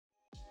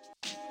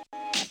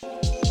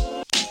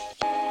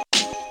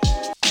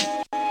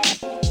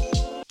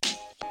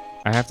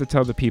I have to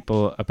tell the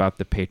people about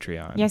the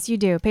Patreon. Yes, you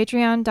do.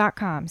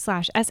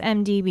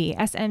 Patreon.com/SMDB.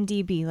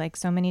 SMDB, like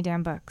so many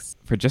damn books.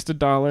 For just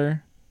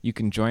 $1, you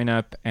can join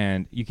up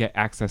and you get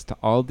access to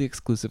all the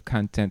exclusive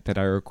content that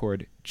I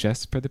record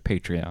just for the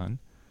Patreon.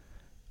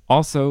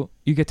 Also,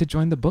 you get to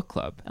join the book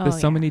club. The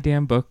So Many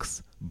Damn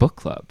Books book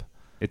club.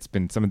 It's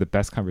been some of the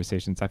best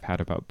conversations I've had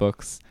about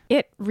books.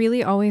 It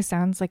really always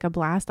sounds like a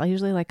blast. I'll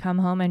usually like come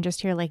home and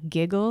just hear like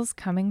giggles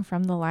coming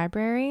from the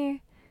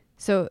library.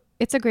 So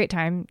it's a great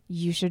time.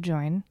 You should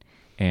join.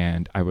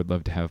 And I would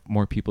love to have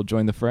more people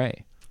join the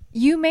fray.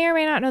 You may or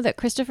may not know that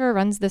Christopher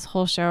runs this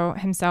whole show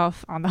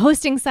himself on the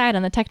hosting side,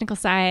 on the technical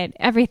side,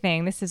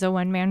 everything. This is a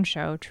one-man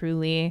show,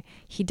 truly.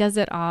 He does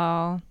it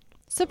all.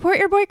 Support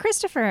your boy,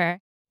 Christopher.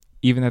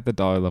 Even at the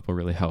dollar level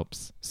really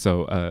helps.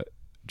 So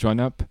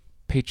join up.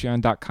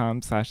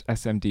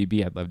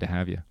 Patreon.com/SMDB. I'd love to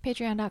have you.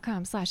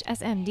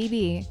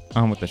 Patreon.com/SMDB.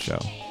 On with the show.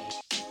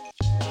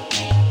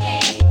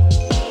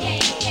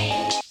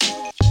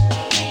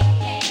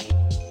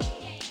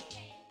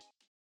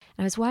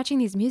 I was watching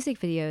these music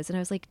videos and I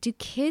was like, do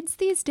kids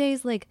these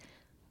days like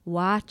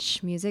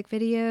watch music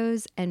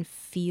videos and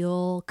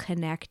feel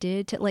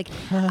connected to like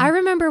I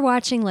remember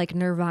watching like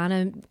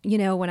Nirvana, you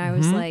know, when I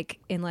was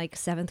like in like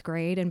 7th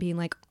grade and being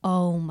like,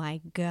 oh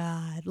my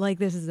God, like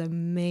this is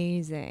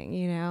amazing,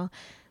 you know?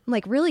 I'm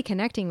like really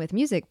connecting with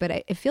music, but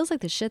it feels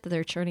like the shit that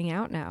they're churning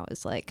out now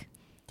is like,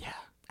 yeah,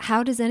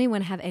 how does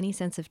anyone have any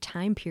sense of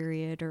time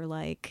period or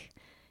like,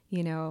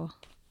 you know,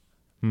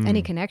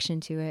 any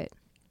connection to it?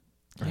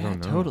 I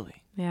don't know.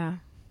 Totally. Yeah.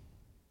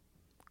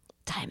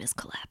 Time is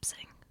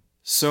collapsing.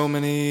 So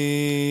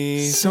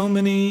many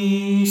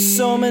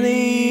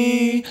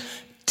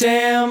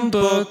damn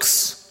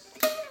books.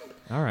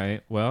 All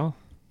right. Well,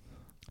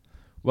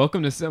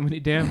 welcome to So Many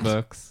Damn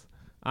Books.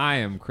 I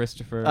am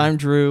Christopher. I'm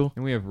Drew.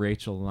 And we have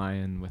Rachel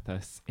Lyon with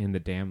us in the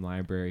damn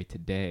library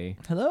today.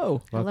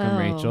 Hello. Welcome, Hello.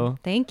 Rachel.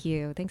 Thank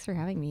you. Thanks for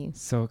having me.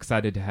 So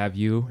excited to have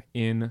you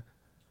in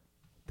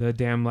the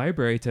damn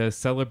library to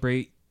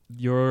celebrate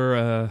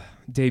your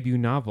debut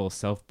novel,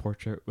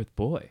 Self-Portrait with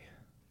Boy.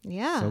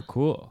 Yeah. So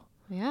cool.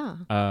 Yeah.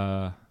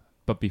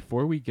 But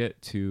before we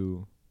get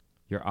to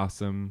your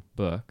awesome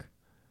book,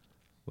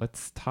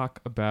 let's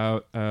talk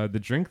about the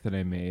drink that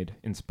I made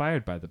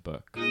inspired by the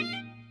book.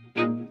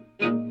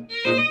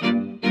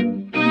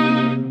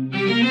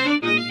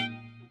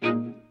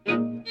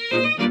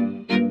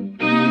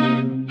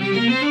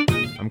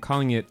 I'm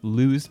calling it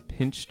Lou's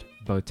Pinched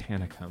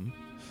Botanicum.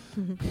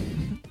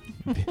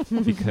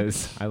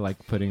 Because I like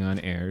putting on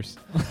airs.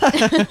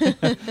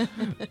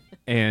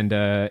 And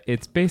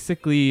it's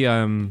basically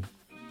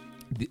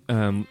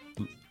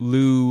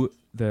Lou,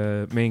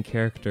 the main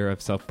character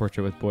of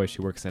Self-Portrait with Boy.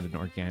 She works at an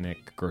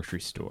organic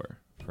grocery store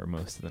for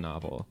most of the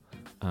novel.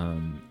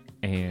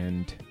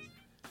 And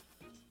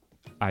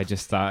I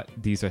just thought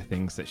these are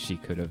things that she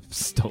could have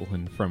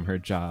stolen from her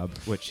job,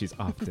 which she's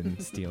often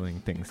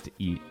stealing things to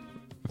eat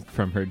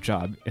from her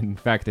job. In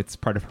fact, it's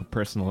part of her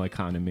personal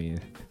economy.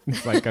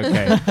 It's like,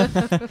 okay,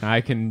 I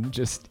can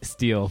just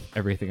steal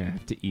everything I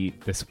have to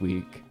eat this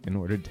week in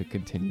order to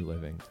continue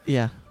living.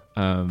 Yeah.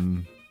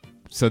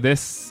 So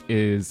this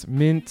is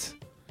mint,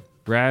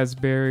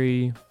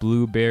 raspberry,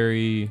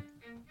 blueberry,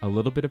 a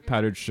little bit of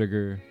powdered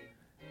sugar,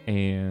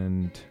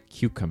 and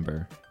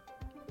cucumber.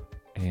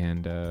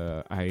 And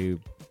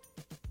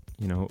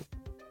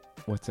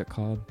what's it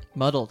called?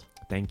 Muddled.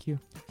 Thank you.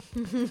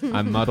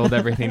 I muddled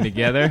everything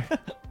together.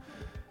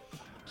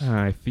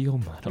 I feel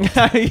muddled.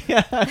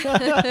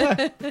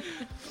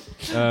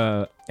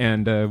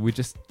 And we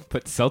just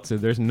put seltzer.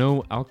 There's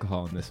no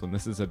alcohol in this one.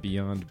 This is a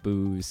Beyond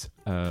Booze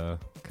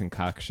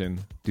concoction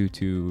due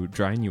to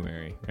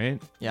Drynuary,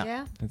 right?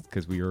 Yeah. That's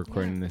because we were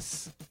recording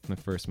this in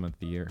the first month of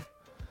the year.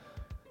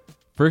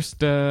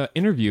 First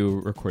interview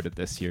recorded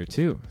this year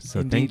too. So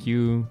Indeed.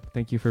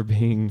 Thank you for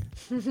being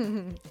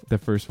the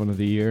first one of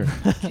the year.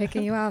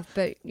 Kicking you off,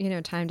 but you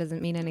know, time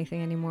doesn't mean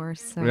anything anymore.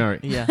 So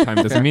Yeah. Time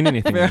doesn't mean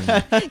anything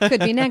anymore.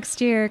 could be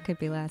next year, could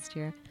be last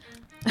year.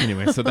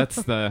 Anyway, so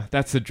that's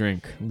the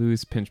drink.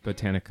 Lou's Pinched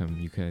Botanicum.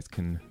 You guys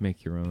can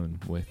make your own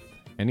with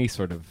any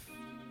sort of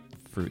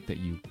fruit that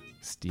you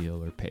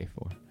steal or pay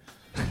for.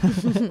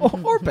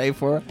 or pay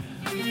for it.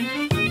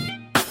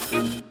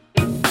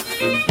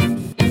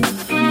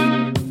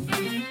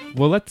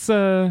 Well, let's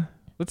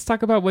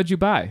talk about what'd you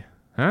buy,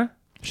 huh?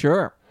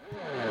 Sure.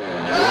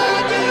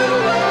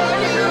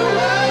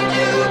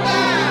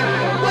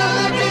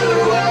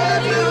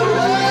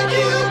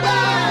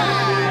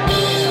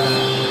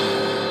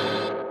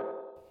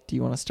 Do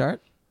you want to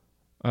start?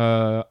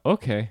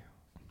 Okay.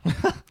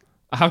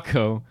 I'll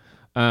go.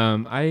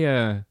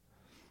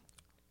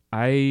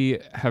 I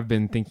have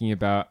been thinking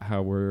about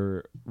how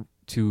we're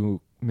 2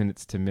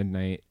 minutes to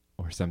midnight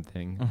or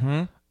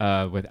something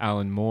with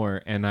Alan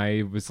Moore, and I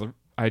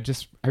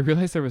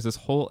realized there was this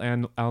whole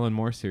Alan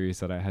Moore series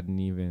that I hadn't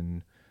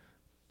even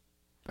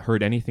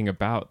heard anything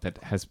about that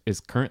is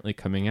currently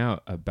coming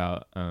out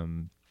about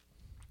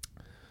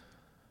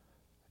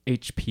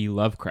H.P.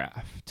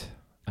 Lovecraft.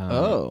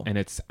 And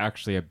it's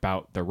actually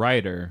about the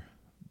writer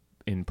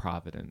in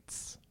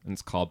Providence, and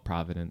it's called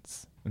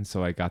Providence. And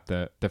so I got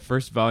the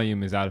first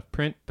volume is out of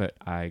print, but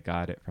I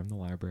got it from the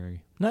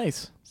library.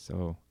 Nice.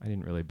 So I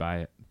didn't really buy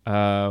it.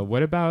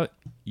 What about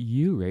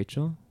you,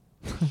 Rachel?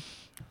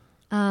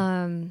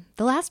 The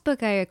last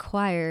book I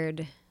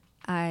acquired,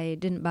 I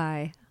didn't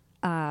buy,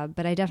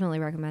 but I definitely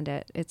recommend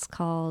it. It's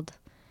called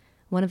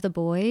One of the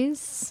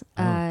Boys.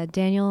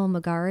 Daniel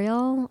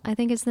Magariel, I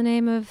think is the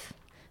name of.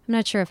 I'm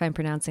not sure if I'm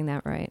pronouncing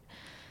that right.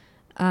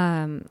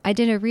 I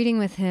did a reading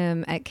with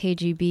him at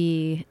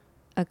KGB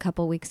a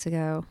couple weeks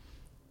ago.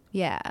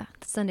 Yeah,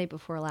 the Sunday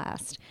before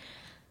last.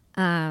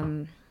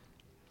 And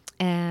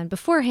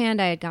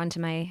beforehand, I had gone to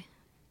my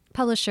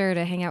publisher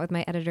to hang out with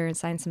my editor and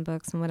sign some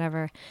books and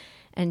whatever.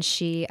 And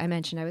I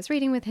mentioned I was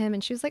reading with him,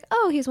 and she was like,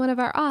 "Oh, he's one of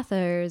our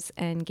authors,"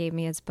 and gave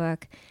me his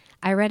book.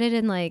 I read it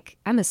in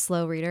I'm a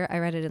slow reader. I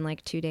read it in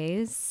 2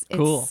 days.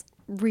 Cool. It's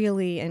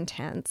really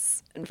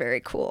intense and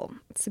very cool.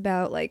 It's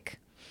about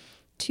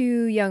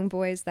two young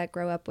boys that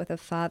grow up with a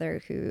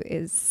father who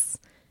is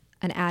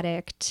an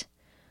addict.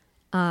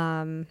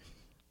 And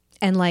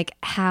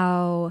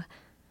how,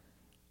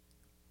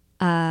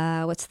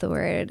 what's the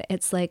word?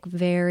 It's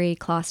very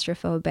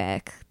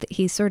claustrophobic.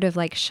 He sort of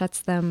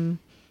shuts them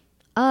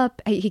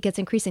up. He gets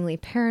increasingly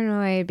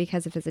paranoid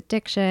because of his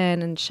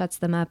addiction and shuts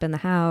them up in the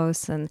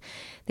house. And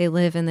they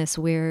live in this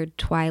weird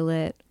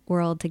twilight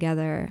world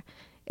together.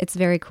 It's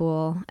very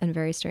cool and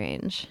very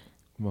strange.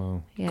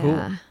 Whoa. Yeah.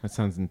 Cool. That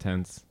sounds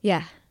intense.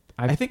 Yeah.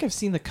 I think I've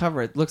seen the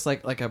cover. It looks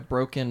like a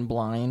broken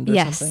blind or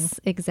Yes, something.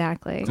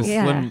 exactly. It's,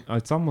 Yeah.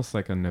 it's almost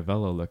like a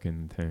novella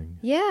looking thing.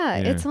 Yeah,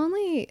 Yeah.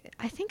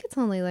 I think it's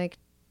only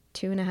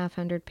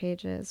 2,500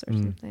 pages or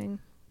something.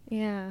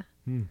 Yeah.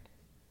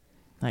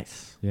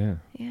 Nice. Yeah.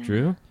 Yeah.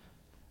 Drew?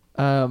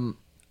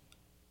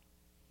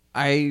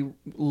 I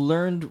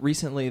learned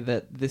recently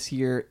that this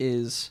year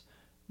is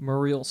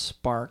Muriel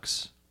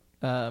Sparks'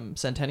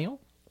 centennial.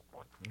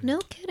 No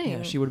kidding.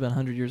 Yeah, she would have been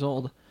 100 years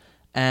old.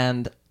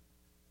 And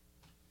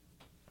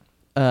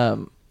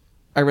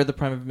I read The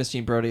Prime of Miss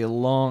Jean Brodie a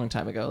long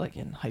time ago,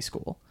 in high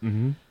school.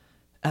 Mm-hmm.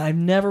 And I've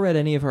never read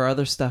any of her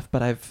other stuff,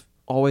 but I've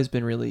always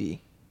been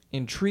really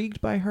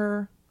intrigued by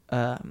her.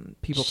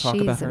 People talk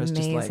about She's her as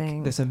just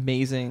amazing. this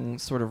amazing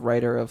sort of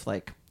writer of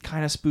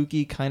kind of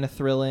spooky, kind of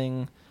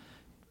thrilling,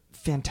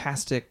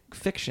 fantastic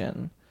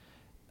fiction.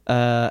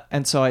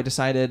 And so I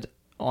decided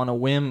on a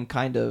whim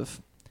kind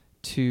of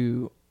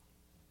to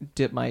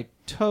dip my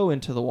toe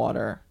into the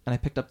water, and I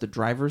picked up The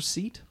Driver's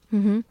Seat.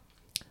 Mm-hmm.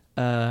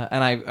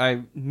 And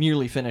I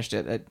nearly finished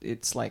it.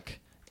 It's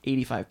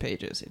 85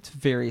 pages. It's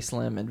very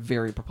slim and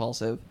very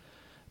propulsive.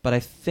 But I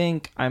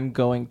think I'm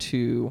going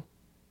to...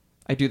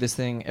 I do this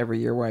thing every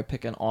year where I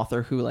pick an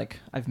author who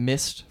I've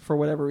missed for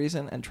whatever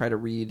reason and try to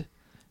read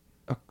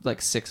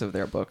 6 of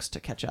their books to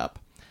catch up.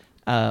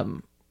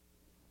 I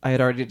had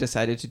already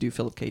decided to do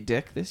Philip K.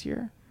 Dick this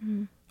year.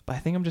 Mm-hmm. But I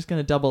think I'm just going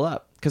to double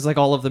up. Because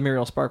all of the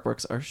Muriel Spark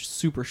books are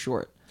super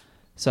short.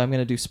 So I'm going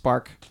to do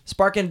Spark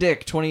and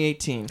Dick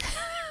 2018.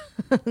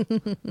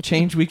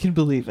 Change we can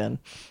believe in.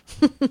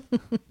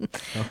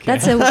 Okay.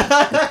 That's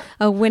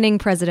a winning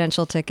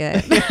presidential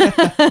ticket.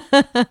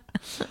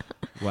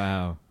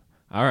 Wow.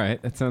 All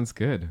right. That sounds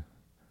good.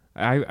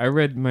 I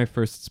read my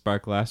first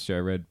Spark last year.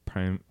 I read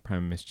Prime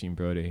Miss Jean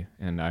Brodie,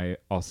 and I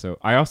also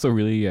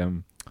really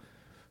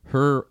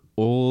her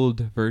old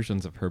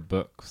versions of her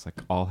books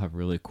all have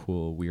really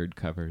cool weird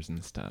covers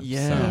and stuff.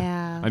 Yeah. So,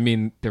 Yeah. I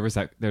mean, there's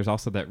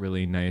also that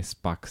really nice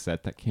box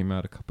set that came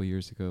out a couple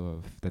years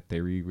ago that they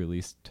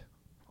re-released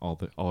all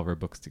of her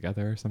books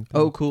together or something.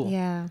 Oh, cool.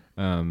 Yeah.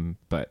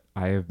 But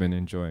I have been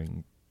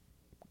enjoying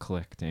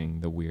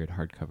collecting the weird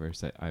hardcovers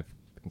that I've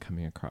been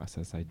coming across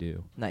as I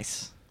do.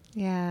 Nice.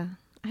 Yeah.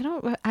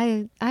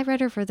 I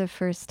read her for the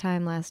first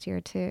time last year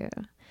too.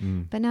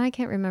 But now I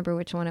can't remember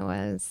which one it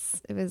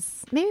was.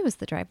 Maybe it was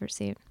The Driver's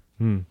Seat.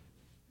 There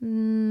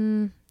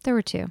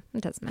were 2.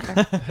 It doesn't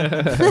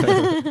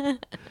matter.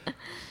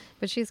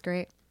 But she's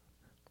great.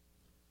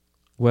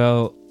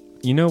 Well,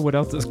 you know what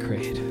else is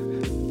great?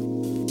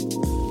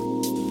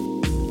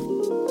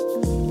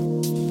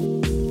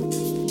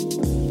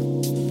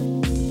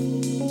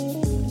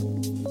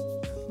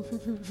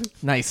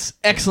 Nice.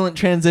 Excellent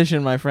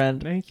transition, my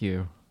friend. Thank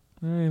you.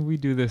 We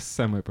do this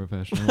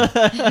semi-professional.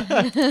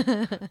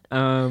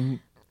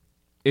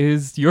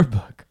 Is your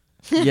book.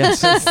 Yes.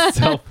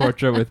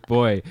 Self-Portrait with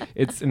Boy.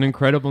 It's an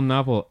incredible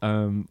novel.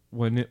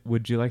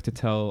 Would you like to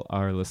tell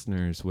our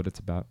listeners what it's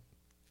about?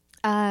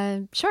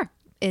 Sure.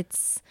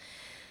 It's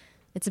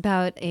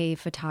about a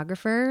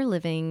photographer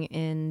living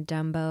in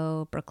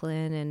Dumbo,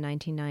 Brooklyn in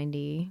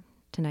 1990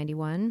 to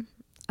 91.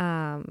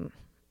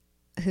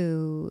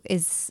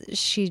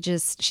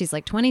 She's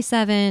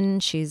 27.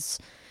 She's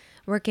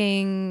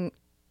working,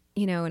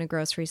 in a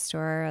grocery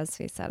store, as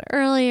we said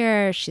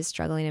earlier. She's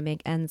struggling to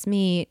make ends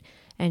meet,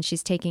 and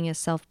she's taking a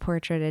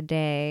self-portrait a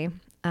day.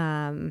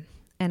 And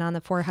on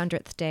the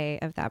 400th day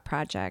of that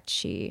project,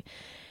 she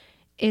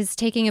is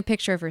taking a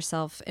picture of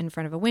herself in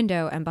front of a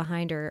window, and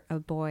behind her, a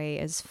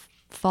boy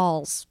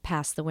falls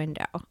past the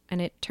window.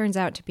 And it turns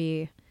out to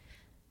be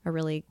a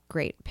really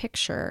great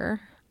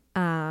picture.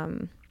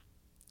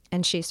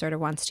 And she sort of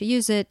wants to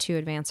use it to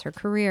advance her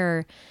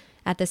career.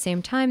 At the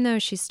same time, though,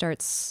 she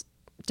starts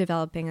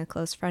developing a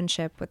close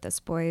friendship with this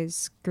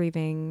boy's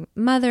grieving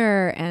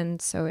mother.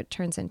 And so it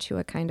turns into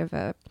a kind of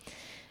a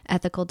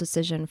ethical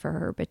decision for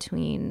her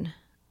between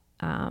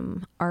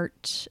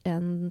art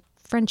and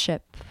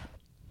friendship.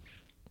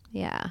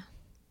 Yeah.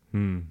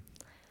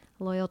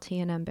 Loyalty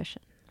and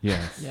ambition.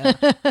 Yes.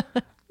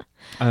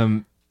 Yeah.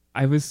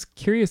 I was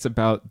curious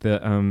about the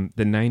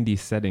 90s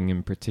setting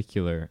in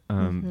particular.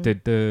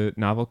 Did the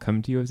novel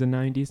come to you as a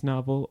 90s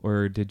novel,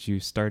 or did you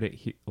start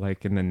it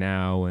like in the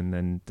now and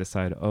then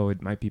decide, oh, it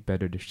might be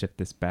better to shift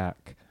this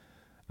back?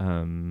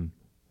 Yeah,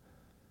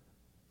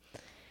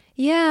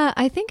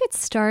 I think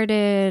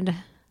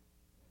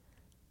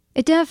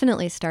it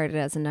definitely started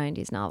as a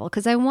 90s novel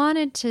because I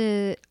wanted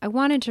to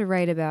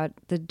write about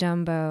the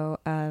Dumbo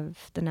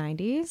of the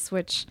 90s,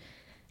 which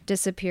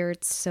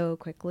disappeared so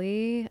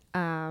quickly,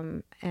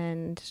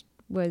 and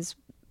was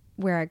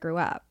where I grew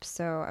up.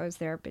 So I was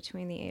there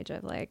between the age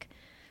of like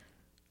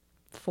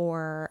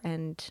 4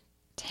 and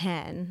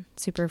 10,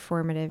 super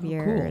formative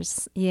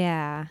years. Cool.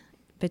 Yeah.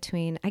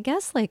 Between, I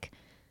guess like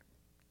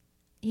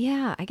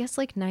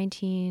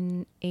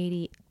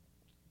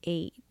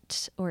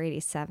 1988 or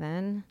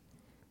 87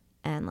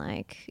 and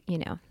like,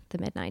 the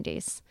mid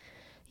 90s.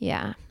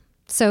 Yeah.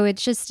 So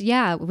it's just,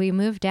 we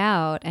moved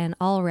out and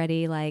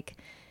already like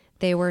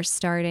they were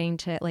starting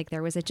to, like,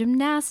 there was a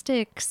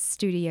gymnastics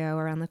studio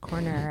around the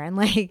corner and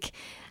like,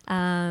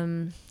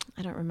 I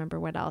don't remember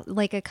what else,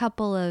 like a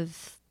couple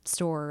of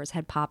stores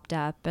had popped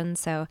up. And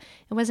so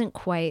it wasn't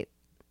quite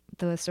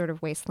the sort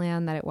of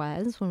wasteland that it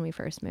was when we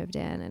first moved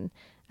in. And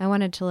I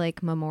wanted to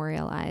like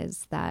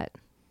memorialize that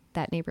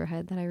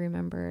neighborhood that I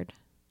remembered,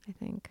 I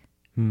think.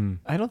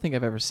 I don't think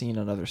I've ever seen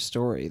another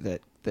story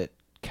that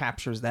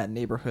captures that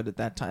neighborhood at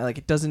that time. Like,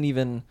 it doesn't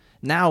even,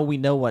 now we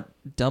know what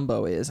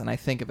Dumbo is, and I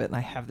think of it and I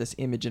have this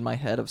image in my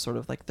head of sort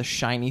of like the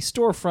shiny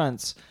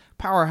storefronts,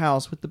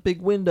 powerhouse with the big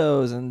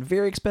windows and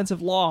very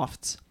expensive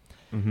lofts.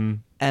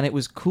 And it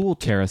was cool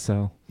to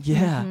carousel.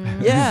 Yeah.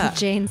 Yeah.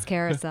 Jane's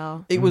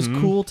carousel. It was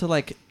cool to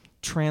like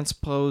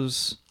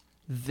transpose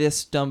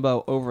this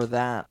Dumbo over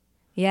that.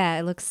 Yeah,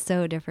 it looks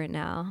so different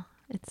now.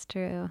 It's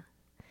true.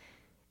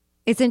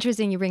 It's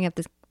interesting you bring up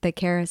the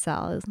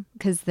carousel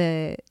because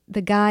the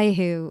guy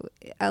who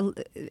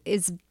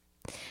is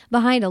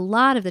behind a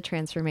lot of the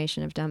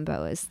transformation of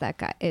Dumbo is that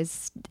guy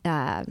is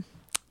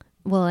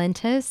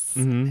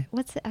Willentis.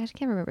 What's it? I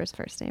can't remember his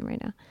first name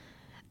right now.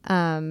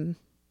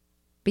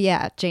 But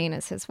yeah, Jane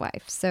is his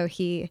wife. So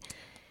he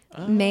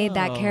made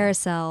that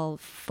carousel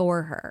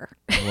for her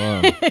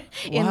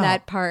in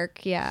that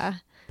park. Yeah.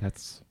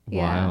 That's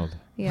wild.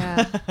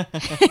 Yeah.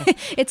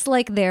 It's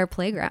like their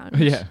playground.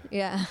 Yeah.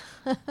 Yeah.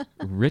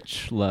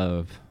 Rich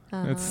love.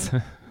 It's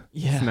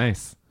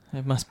nice.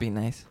 It must be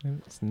nice.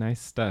 It's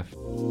nice stuff.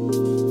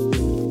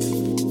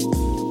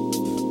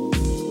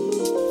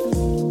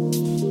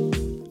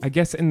 I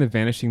guess in the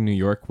Vanishing New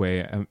York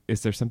way,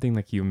 is there something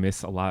like you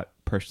miss a lot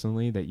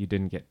personally that you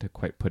didn't get to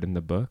quite put in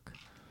the book?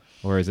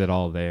 Or is it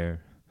all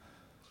there?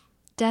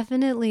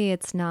 Definitely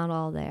it's not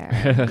all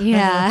there.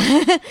 Yeah.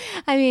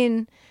 I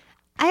mean,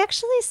 I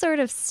actually sort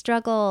of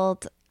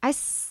struggled. I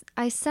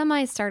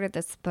semi-started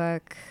this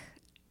book.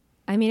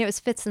 I mean, it was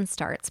fits and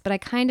starts, but I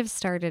kind of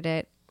started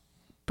it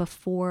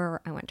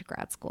before I went to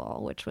grad school,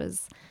 which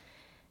was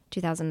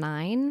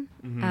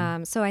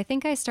 2009. So I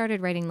think I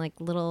started writing like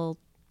little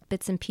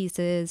bits and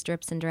pieces,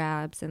 drips and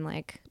drabs in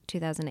like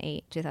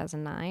 2008,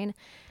 2009.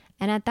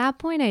 And at that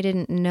point, I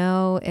didn't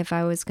know if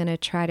I was going to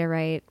try to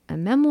write a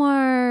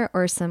memoir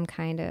or some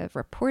kind of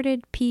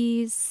reported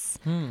piece,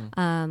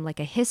 like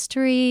a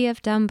history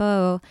of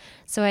Dumbo.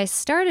 So I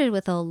started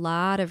with a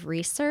lot of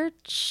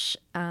research,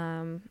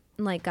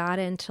 like got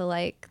into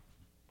like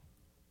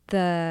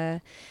the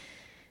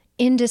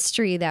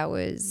industry that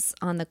was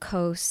on the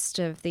coast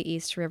of the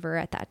East River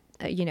at that,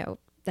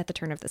 at the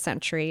turn of the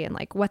century, and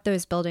like what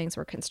those buildings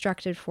were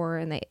constructed for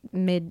in the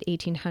mid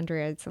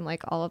 1800s and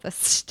like all of this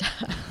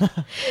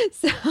stuff.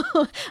 So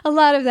a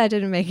lot of that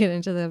didn't make it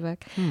into the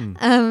book.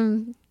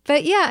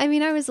 But yeah, I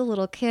mean, I was a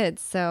little kid.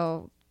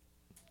 So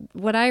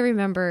what I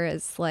remember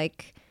is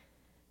like,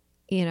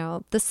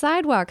 the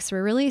sidewalks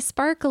were really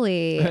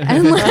sparkly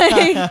and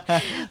like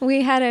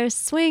we had a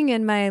swing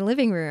in my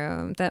living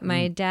room that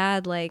my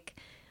dad like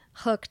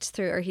hooked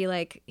through, or he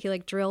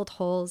drilled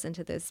holes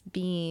into this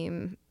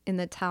beam in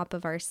the top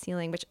of our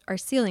ceiling, which our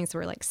ceilings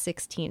were like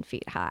 16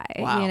 feet high.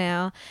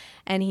 Wow.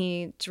 And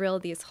he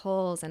drilled these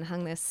holes and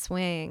hung this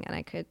swing, and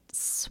I could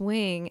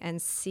swing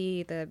and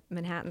see the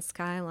Manhattan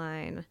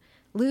skyline.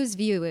 Lou's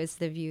view is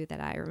the view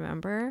that I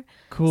remember.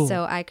 Cool.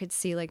 So I could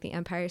see like the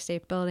Empire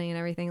State Building and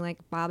everything like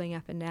bobbing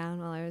up and down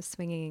while I was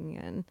swinging.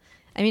 And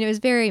I mean, it was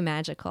very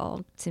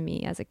magical to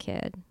me as a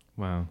kid.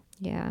 Wow.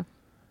 Yeah.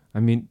 I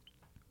mean,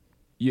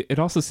 it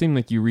also seemed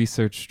like you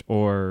researched,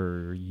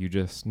 or you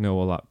just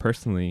know a lot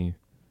personally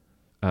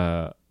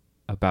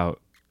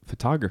about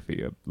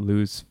photography.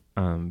 Lou's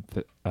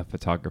a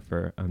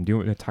photographer. Do you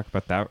want to talk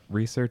about that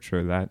research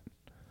or that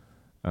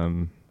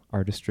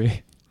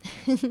artistry?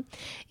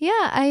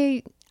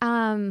 Yeah,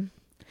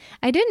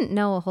 I didn't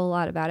know a whole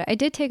lot about it. I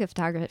did take a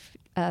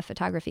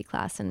photography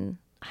class in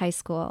high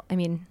school. I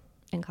mean,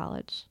 in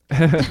college.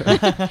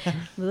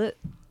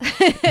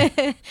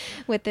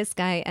 With this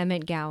guy,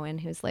 Emmett Gowan,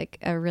 who's like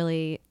a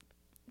really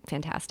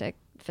fantastic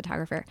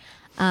photographer.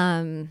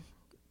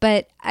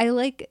 But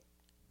I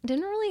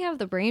didn't really have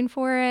the brain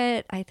for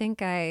it. I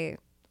think I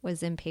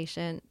was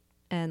impatient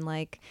and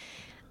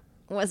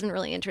wasn't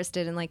really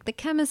interested in the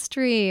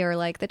chemistry or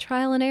the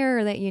trial and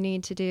error that you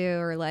need to do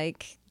or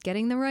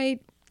getting the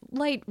right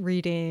light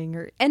reading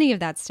or any of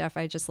that stuff.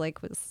 I just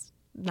was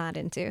not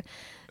into.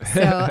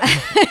 So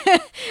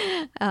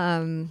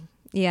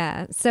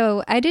yeah,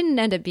 so I didn't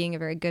end up being a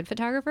very good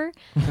photographer.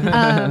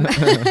 And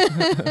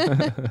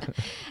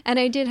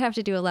I did have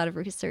to do a lot of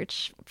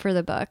research for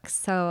the book.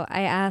 So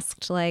I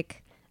asked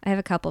I have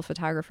a couple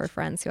photographer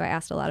friends who I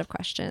asked a lot of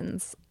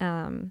questions.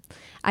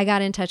 I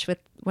got in touch with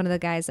one of the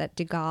guys at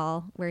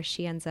Degas, where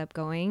she ends up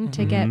going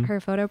to get her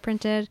photo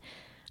printed,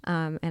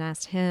 and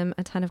asked him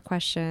a ton of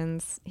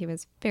questions. He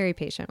was very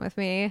patient with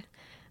me.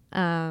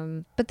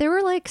 But there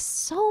were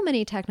so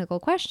many technical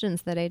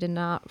questions that I did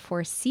not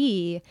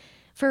foresee.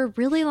 For a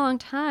really long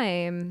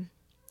time,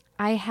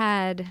 I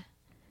had,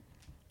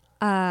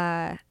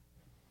 the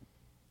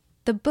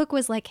book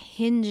was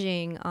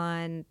hinging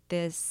on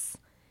this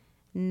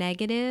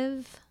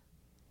negative.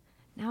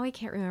 Now I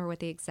can't remember what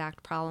the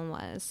exact problem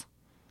was.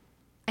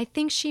 I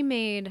think she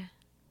made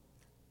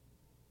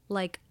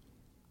a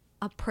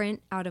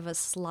print out of a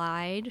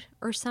slide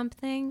or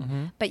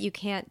something, but you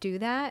can't do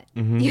that.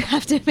 You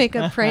have to make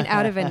a print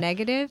out of a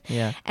negative.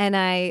 Yeah. And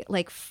I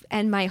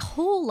and my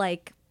whole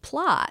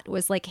plot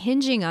was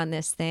hinging on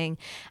this thing.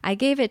 I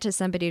gave it to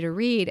somebody to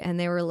read, and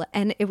they were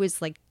and it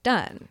was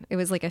done. It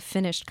was a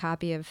finished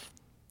copy of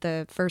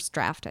the first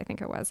draft, I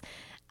think it was.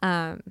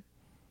 And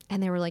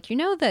they were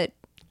that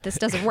this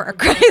doesn't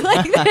work,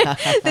 right?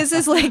 This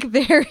is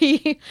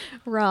very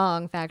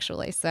wrong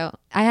factually. So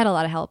I had a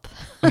lot of help.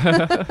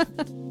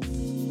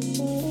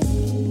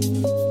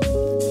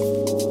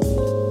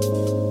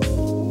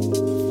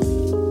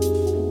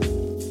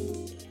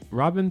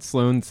 Robin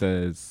Sloan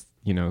says,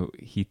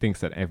 he thinks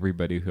that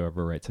everybody who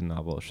ever writes a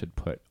novel should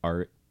put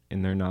art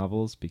in their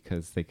novels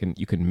because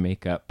you can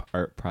make up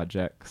art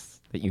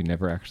projects that you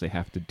never actually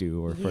have to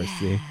do or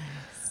foresee.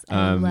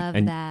 I love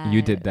and that.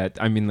 You did that.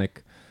 I mean,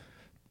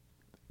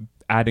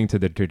 adding to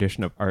the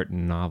tradition of art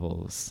in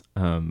novels,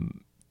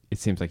 it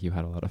seems like you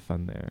had a lot of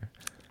fun there.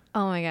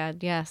 Oh my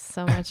God. Yes.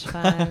 So much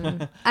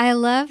fun. I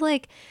love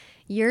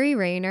Yuri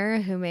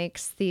Rayner, who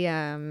makes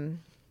the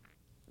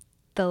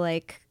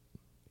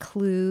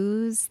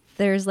clues.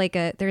 There's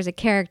a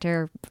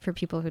character, for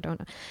people who don't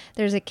know,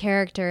 there's a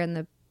character in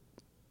the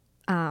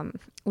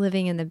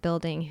living in the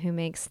building who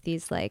makes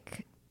these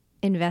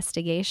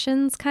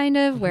investigations kind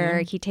of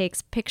where he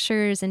takes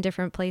pictures in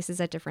different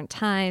places at different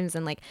times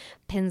and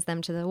pins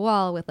them to the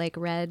wall with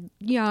red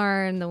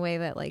yarn, the way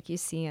that you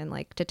see in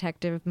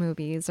detective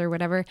movies or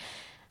whatever,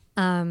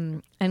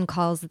 and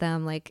calls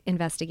them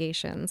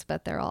investigations,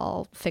 but they're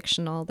all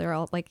fictional. They're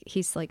all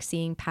he's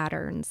seeing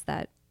patterns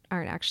that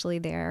aren't actually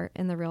there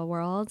in the real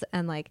world.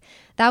 And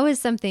that was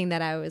something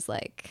that I was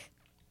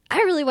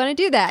I really want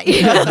to do that.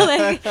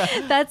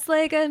 That's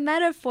a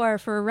metaphor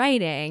for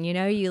writing,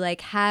 you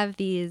have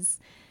these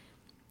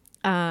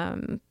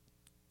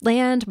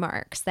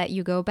landmarks that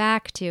you go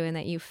back to and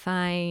that you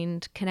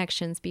find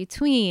connections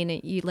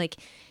between.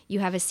 You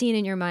have a scene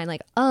in your mind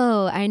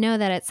oh, I know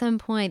that at some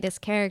point this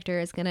character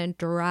is going to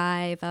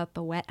drive up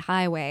a wet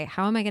highway.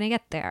 How am I going to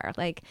get there?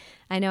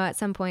 I know at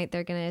some point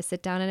they're going to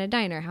sit down in a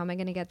diner. How am I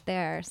going to get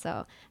there?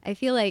 So I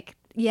feel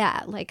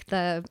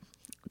the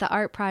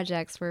art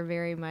projects were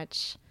very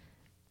much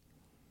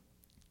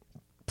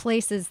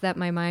places that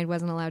my mind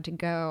wasn't allowed to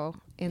go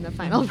in the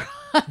final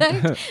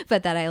product,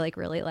 but that I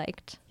really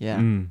liked.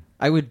 Yeah.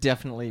 I would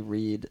definitely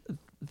read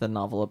the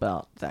novel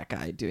about that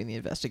guy doing the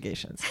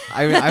investigations.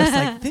 I was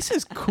this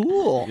is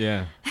cool.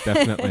 Yeah,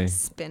 definitely.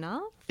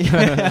 Spin-off?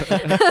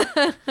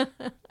 There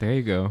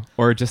you go.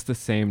 Or just the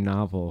same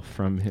novel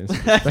from his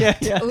perspective.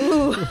 Yeah.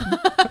 Ooh.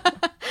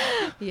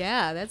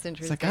 Yeah, that's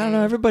interesting. It's I don't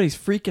know, everybody's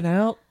freaking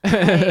out.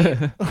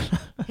 Right.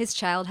 His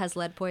child has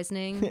lead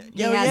poisoning.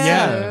 He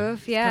has to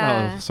move.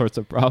 Yeah. All sorts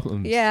of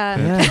problems.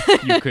 Yeah.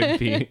 You could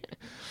be.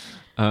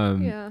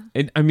 Yeah.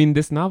 And I mean,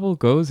 this novel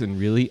goes in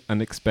really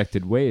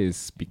unexpected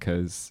ways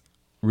because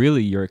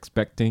really you're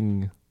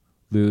expecting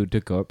Lou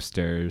to go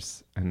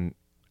upstairs and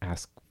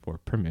ask for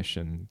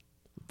permission.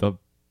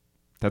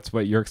 That's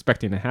what you're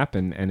expecting to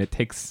happen, and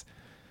it's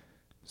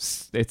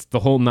the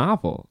whole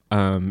novel.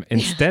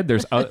 Instead,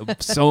 there's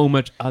so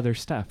much other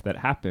stuff that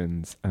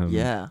happens.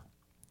 Yeah.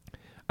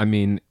 I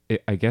mean,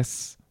 I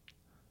guess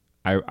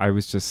I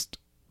was just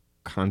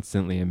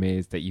constantly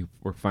amazed that you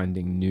were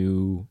finding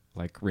new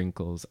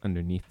wrinkles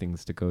underneath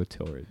things to go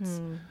towards.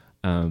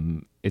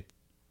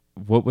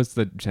 What was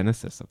the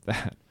genesis of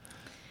that?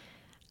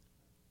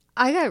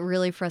 I got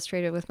really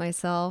frustrated with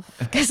myself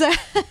because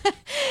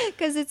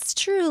it's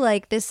true.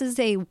 This is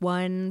a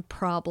one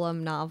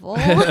problem novel.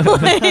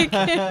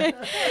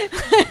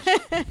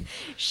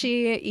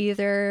 she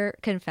either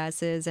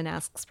confesses and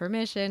asks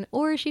permission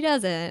or she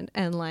doesn't.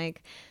 And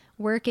like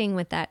working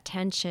with that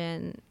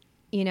tension,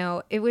 you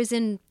know, it was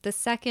in the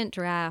second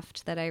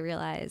draft that I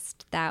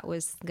realized that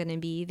was going to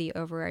be the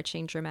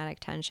overarching dramatic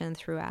tension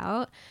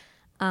throughout.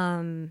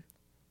 And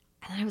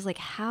I was like,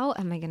 how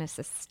am I going to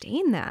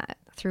sustain that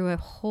through a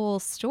whole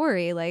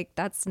story? Like,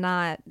 that's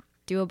not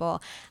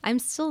doable. I'm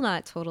still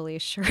not totally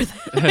sure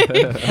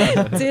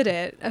that I did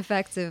it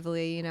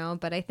effectively, you know,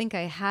 but I think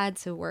I had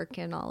to work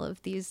in all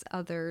of these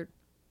other,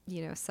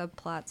 you know,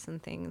 subplots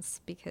and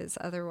things because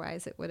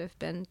otherwise it would have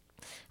been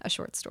a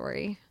short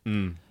story.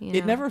 You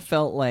It know? never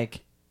felt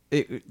like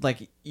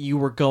you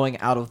were going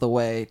out of the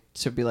way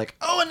to be like,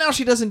 oh, and now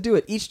she doesn't do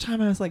it. Each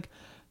time I was like,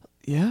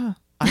 yeah,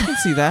 I can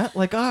see that.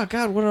 Like, oh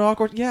God, what an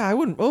awkward. Yeah, I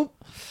wouldn't. Oh,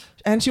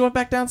 and she went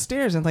back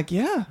downstairs and like,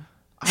 yeah,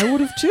 I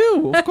would have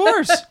too. Of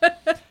course.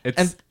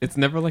 It's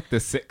never like the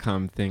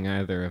sitcom thing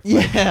either.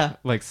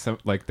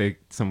 If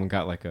someone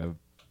got like a,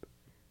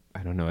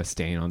 I don't know, a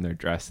stain on their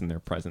dress in their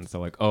presence.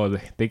 So like, oh,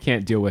 they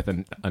can't deal with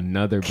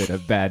another bit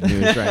of bad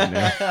news right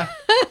now.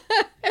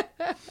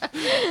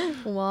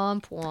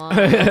 Womp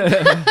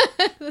womp.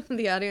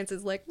 The audience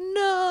is like,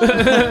 no.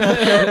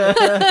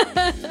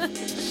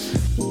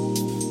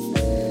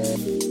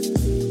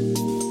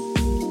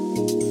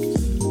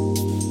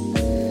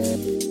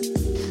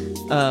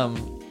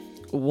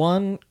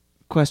 One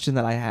question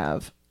that I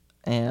have,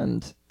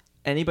 and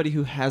anybody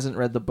who hasn't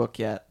read the book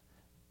yet,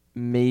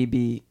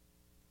 maybe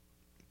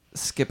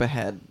skip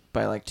ahead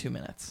by like 2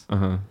 minutes.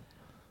 Uh-huh.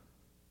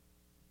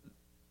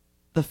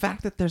 The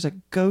fact that there's a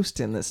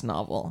ghost in this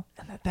novel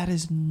and that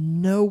is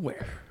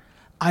nowhere.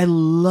 I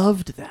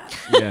loved that.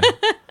 Yeah.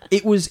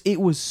 It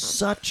was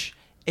such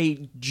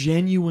a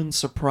genuine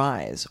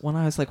surprise when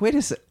I was like, wait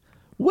a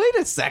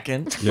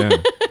second. Yeah.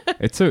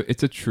 It's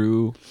a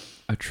true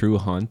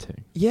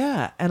haunting.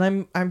 Yeah,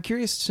 and I'm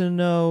curious to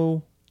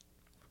know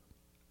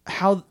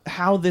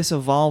how this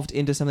evolved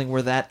into something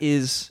where that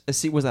is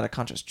was that a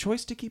conscious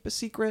choice to keep a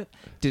secret?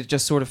 Did it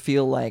just sort of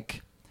feel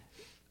like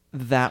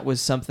that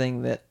was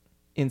something that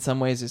in some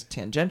ways is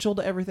tangential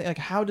to everything? Like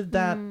how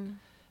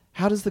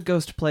does the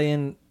ghost play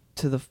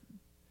into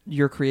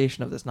your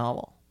creation of this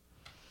novel?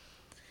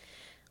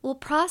 Well,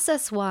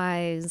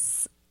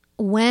 process-wise,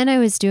 when I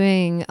was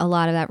doing a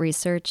lot of that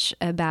research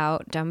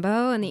about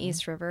Dumbo and the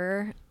East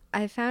River,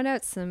 I found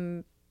out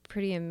some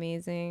pretty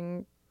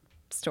amazing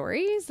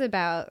stories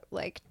about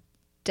like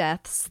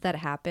deaths that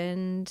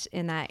happened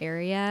in that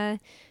area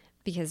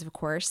because, of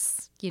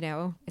course, you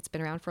know, it's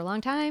been around for a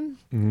long time.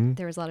 Mm-hmm.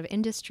 There was a lot of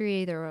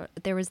industry. There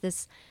was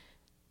this.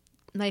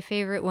 My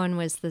favorite one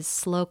was the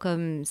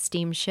Slocum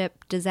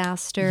steamship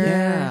disaster.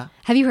 Yeah.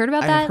 Have you heard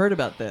about that? I've heard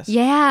about this.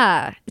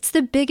 Yeah. It's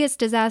the biggest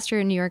disaster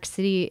in New York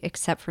City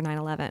except for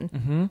 9/11.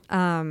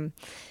 Mm-hmm.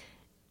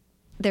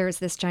 There was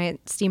this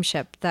giant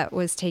steamship that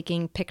was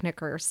taking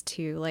picnickers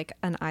to like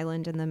an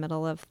island in the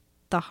middle of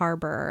the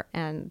harbor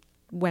and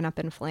went up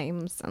in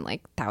flames and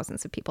like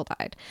thousands of people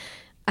died.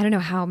 I don't know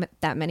how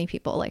that many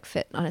people like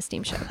fit on a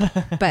steamship,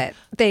 but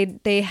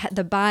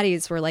the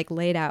bodies were like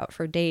laid out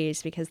for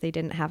days because they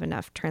didn't have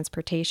enough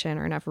transportation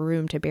or enough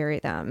room to bury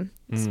them.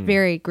 It's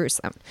very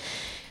gruesome.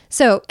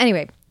 So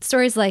anyway,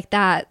 stories like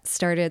that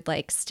started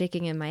like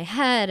sticking in my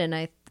head, and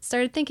I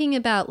started thinking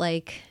about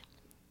like,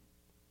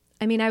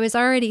 I mean, I was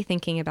already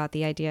thinking about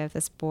the idea of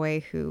this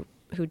boy who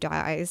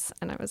dies,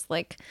 and I was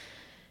like,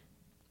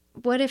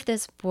 what if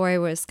this boy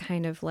was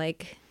kind of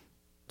like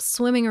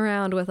swimming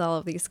around with all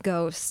of these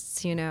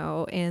ghosts, you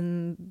know,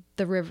 in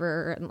the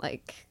river and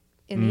like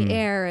in the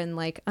air and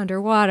like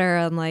underwater,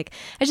 and like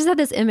I just had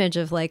this image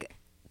of like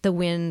the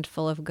wind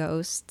full of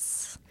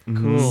ghosts.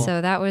 Cool. So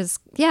that was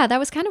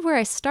kind of where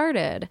I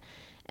started,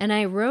 and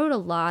I wrote a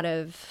lot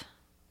of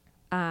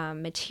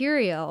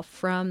material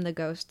from the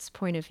ghost's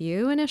point of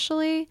view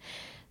initially.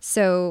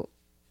 So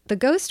the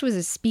ghost was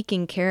a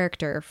speaking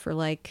character for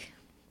like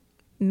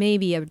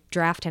maybe a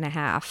draft and a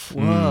half.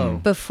 Whoa.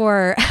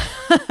 Before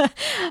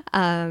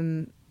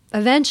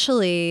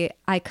eventually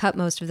I cut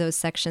most of those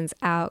sections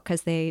out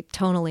because they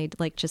tonally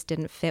like just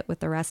didn't fit with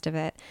the rest of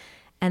it.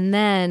 And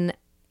then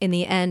in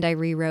the end I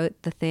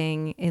rewrote the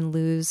thing in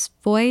Lou's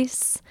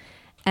voice,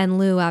 and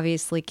Lou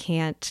obviously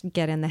can't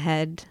get in the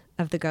head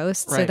of the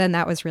ghost. So Right. then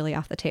that was really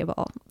off the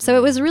table. So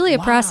it was really a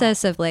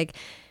process of like,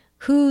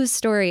 whose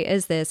story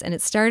is this? And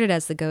it started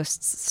as the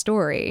ghost's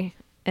story,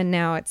 and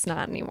now it's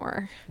not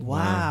anymore.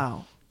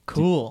 Wow.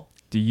 Cool.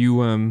 Do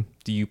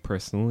you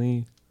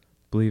personally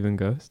believe in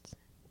ghosts?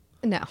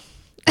 No.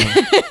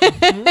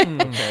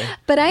 Okay.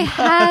 But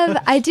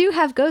I do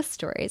have ghost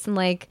stories, and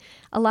like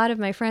a lot of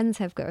my friends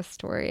have ghost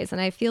stories, and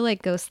I feel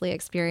like ghostly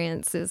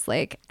experiences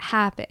like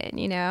happen,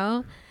 you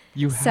know?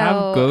 You So-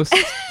 have ghost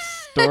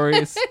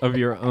stories of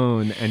your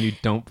own, and you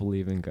don't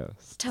believe in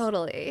ghosts.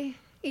 Totally.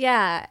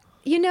 Yeah.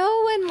 You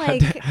know when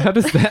like How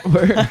does that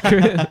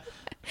work?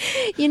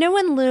 you know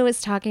when Lou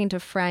is talking to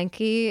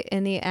Frankie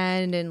in the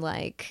end and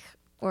like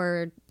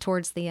or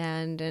towards the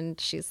end, and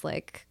she's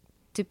like,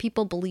 do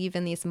people believe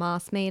in these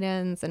moss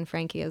maidens? And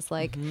Frankie is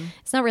like,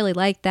 it's not really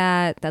like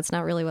that. That's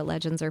not really what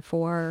legends are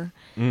for.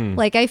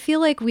 Like, I feel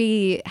like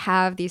we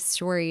have these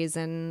stories,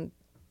 and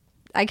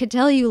I could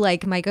tell you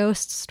like my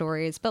ghost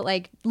stories, but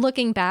like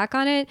looking back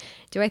on it,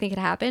 do I think it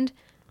happened?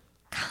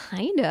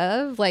 Kind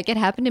of. Like, it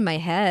happened in my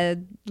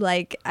head.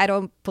 Like, I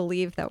don't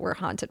believe that we're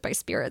haunted by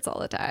spirits all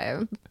the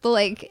time. But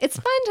like, it's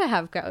fun to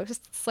have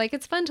ghosts. Like,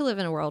 it's fun to live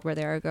in a world where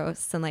there are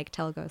ghosts and like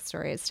tell ghost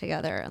stories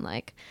together. And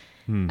like,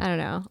 I don't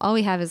know. All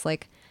we have is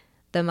like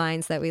the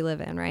minds that we live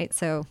in, right?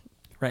 So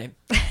Right.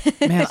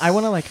 Man, I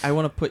want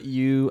to put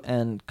you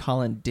and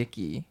Colin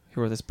Dickey,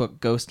 who wrote this book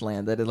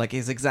Ghostland, that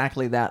is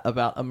exactly that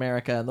about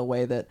America and the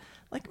way that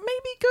like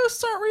maybe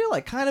ghosts aren't real.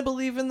 I kind of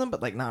believe in them,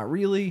 but like not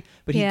really.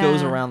 But he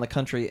goes around the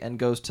country and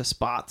goes to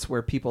spots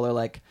where people are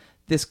like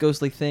this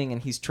ghostly thing,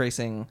 and he's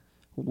tracing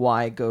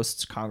why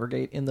ghosts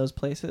congregate in those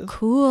places.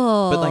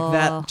 cool. But like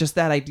that, just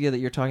that idea that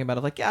you're talking about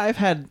of like, yeah, I've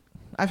had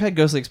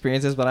ghostly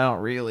experiences, but I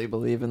don't really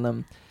believe in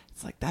them.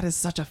 It's like that is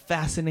such a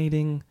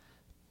fascinating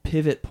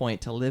pivot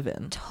point to live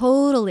in.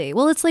 Totally.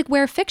 Well, it's like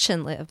where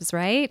fiction lives,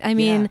 right? I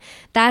mean,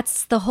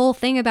 that's the whole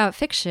thing about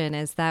fiction,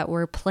 is that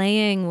we're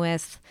playing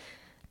with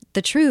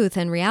the truth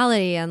and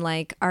reality and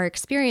like our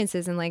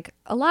experiences. And like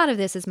a lot of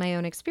this is my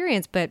own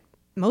experience, but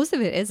most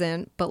of it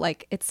isn't. But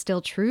like, it's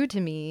still true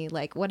to me.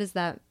 Like, what does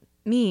that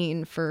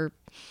mean for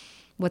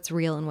what's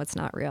real and what's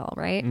not real,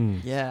 right?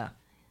 Yeah.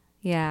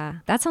 Yeah.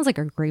 That sounds like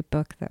a great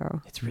book,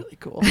 though. It's really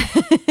cool.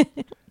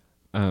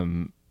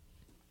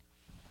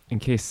 In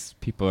case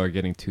people are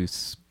getting too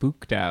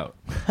spooked out,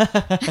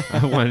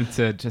 I wanted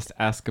to just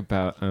ask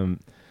about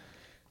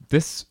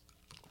this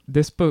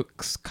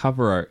book's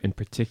cover art in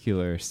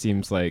particular.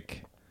 Seems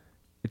like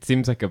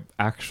a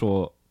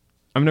actual.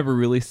 I've never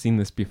really seen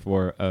this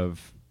before.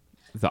 Of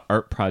the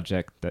art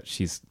project that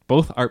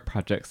both art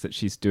projects that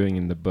she's doing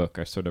in the book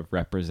are sort of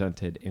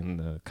represented in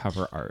the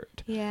cover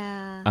art.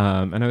 Yeah.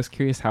 And I was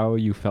curious how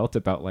you felt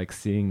about like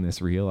seeing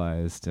this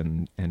realized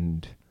and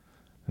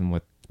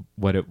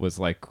what it was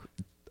like.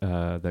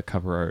 The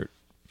cover art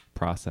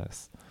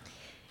process.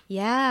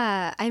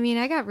 Yeah. I mean,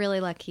 I got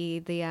really lucky.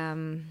 The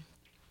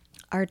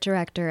art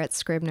director at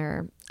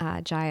Scribner,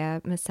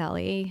 Jaya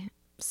Maselli,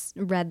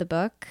 read the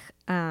book,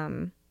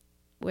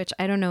 which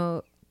I don't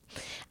know.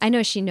 I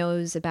know she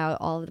knows about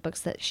all of the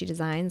books that she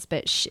designs,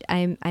 but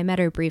I met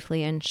her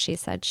briefly, and she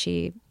said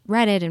she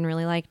read it and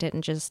really liked it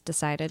and just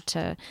decided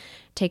to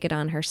take it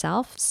on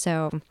herself.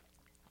 So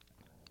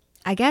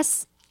I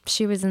guess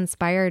she was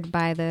inspired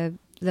by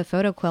the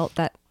photo quilt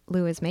that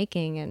Lou is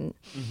making, and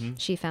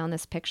she found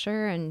this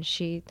picture and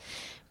she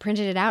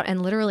printed it out and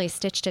literally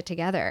stitched it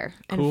together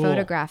and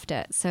photographed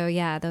it. So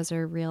yeah, that's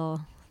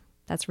real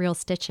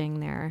stitching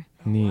there.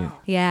 Neat. Wow.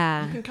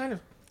 Yeah. You can kind of,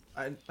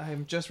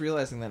 I'm just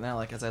realizing that now,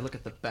 like as I look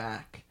at the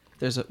back,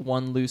 there's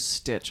one loose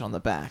stitch on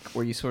the back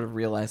where you sort of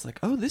realize like,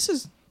 oh, this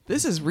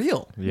is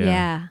real.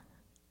 Yeah.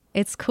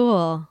 It's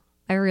cool.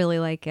 I really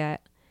like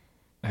it.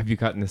 Have you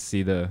gotten to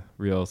see the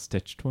real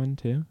stitched one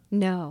too?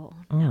 No.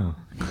 Oh. No,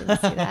 I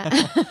didn't see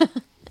that.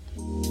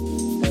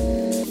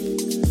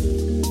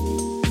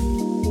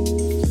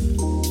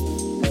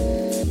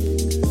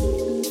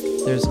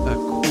 There's a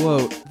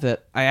quote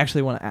that I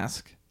actually want to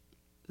ask.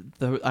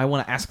 I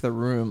want to ask the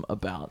room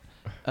about.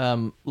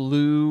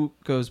 Lou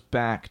goes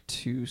back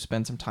to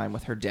spend some time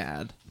with her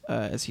dad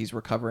as he's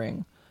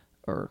recovering,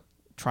 or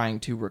trying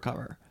to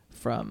recover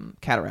from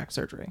cataract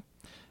surgery,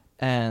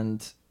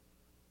 and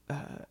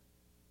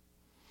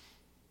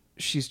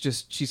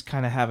she's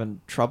kind of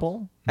having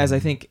trouble, as I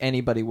think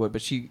anybody would.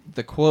 But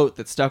the quote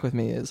that stuck with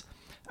me is,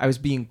 "I was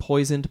being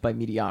poisoned by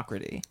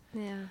mediocrity."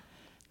 Yeah.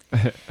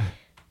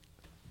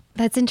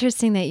 That's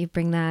interesting that you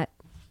bring that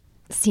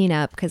scene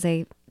up, because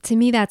to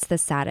me that's the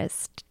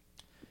saddest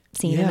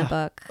scene in the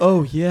book.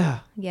 Oh yeah.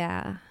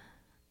 Yeah.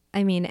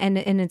 I mean, and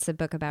it's a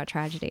book about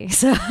tragedy,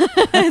 so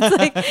it's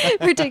like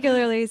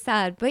particularly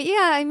sad. But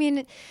yeah, I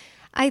mean,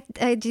 I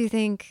do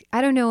think, I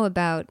don't know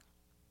about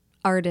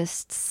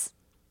artists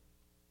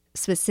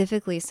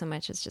specifically so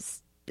much as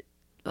just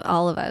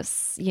all of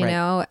us, you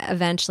know,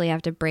 eventually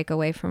have to break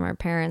away from our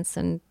parents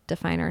and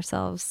define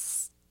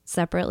ourselves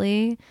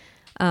separately.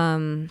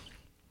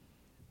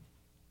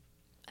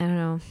 I don't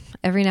know.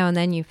 Every now and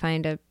then you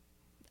find a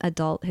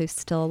adult who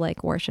still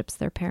like worships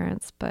their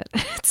parents, but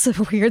it's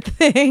a weird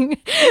thing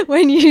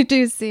when you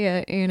do see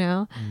it, you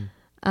know?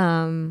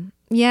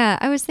 Yeah,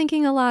 I was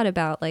thinking a lot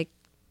about like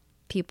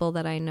people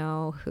that I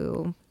know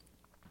who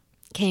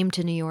came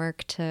to New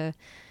York to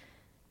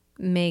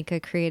make a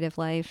creative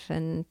life,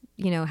 and,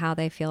 you know, how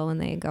they feel when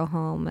they go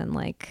home and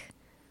like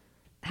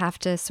have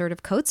to sort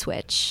of code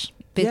switch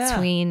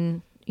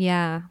between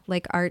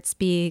like art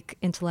speak,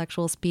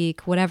 intellectual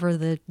speak, whatever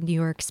the New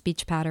York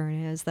speech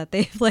pattern is that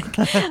they've like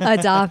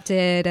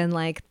adopted, and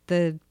like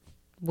the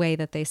way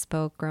that they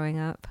spoke growing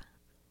up.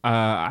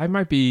 I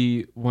might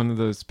be one of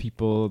those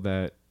people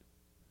that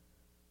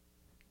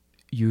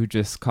you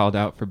just called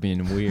out for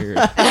being weird.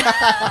 Well,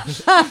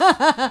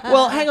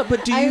 hang on,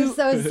 but do you... I'm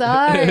so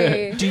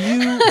sorry. Do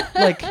you,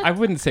 like... I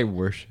wouldn't say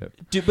worship.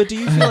 But do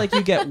you feel like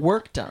you get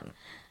work done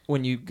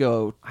when you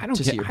go to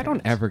see your I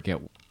don't parents? ever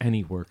get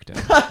any work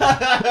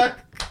done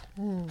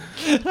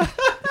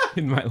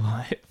in my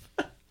life.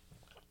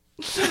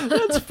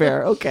 That's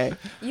fair. Okay.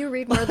 You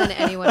read more than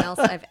anyone else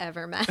I've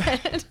ever met,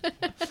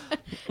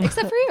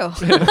 except for you.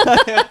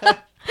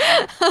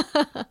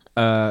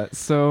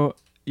 So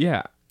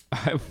yeah,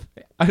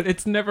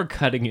 it's never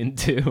cutting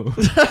into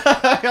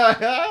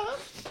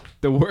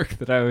the work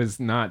that I was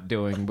not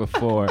doing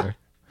before.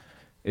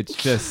 It's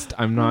just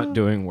I'm not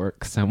doing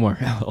work somewhere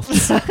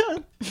else.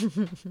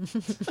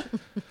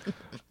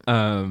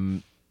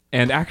 And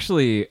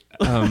actually,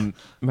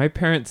 my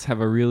parents have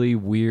a really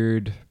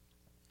weird,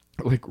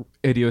 like,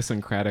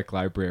 idiosyncratic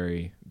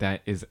library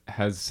that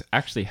has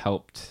actually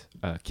helped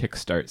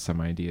kickstart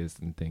some ideas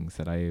and things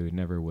that I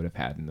never would have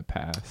had in the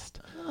past.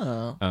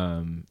 Oh.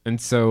 And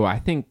so I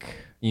think,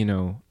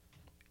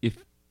 if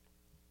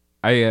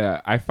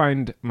I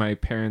find my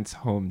parents'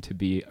 home to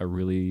be a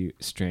really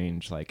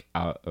strange, like,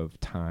 out of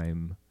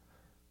time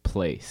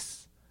place.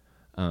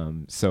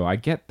 So I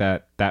get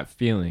that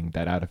feeling,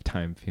 that out of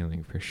time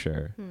feeling for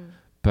sure.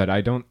 But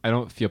I don't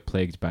feel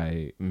plagued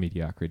by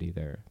mediocrity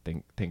there.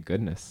 Thank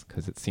goodness,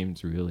 because it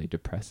seems really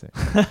depressing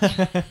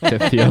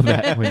to feel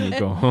that when you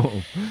go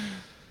home.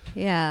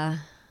 Yeah.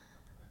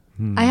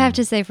 I have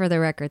to say for the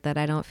record that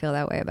I don't feel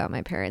that way about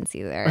my parents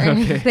either.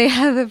 Okay. They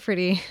have a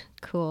pretty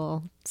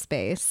cool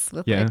space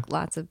with Yeah. like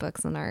lots of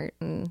books and art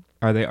and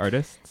Are they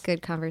artists?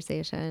 good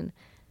conversation.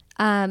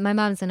 My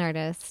mom's an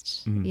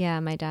artist. Mhm. Yeah,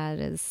 my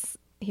dad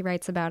he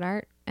writes about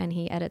art and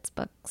he edits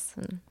books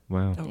and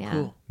Wow, Oh, Yeah.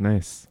 cool.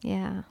 nice.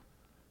 yeah.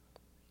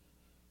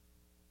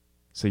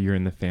 So you're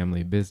in the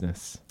family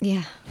business.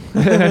 Yeah.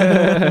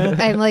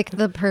 I'm like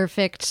the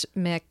perfect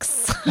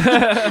mix of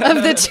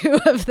the two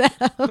of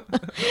them.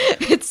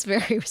 It's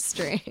very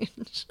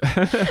strange.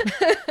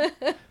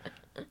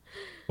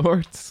 Or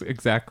it's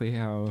exactly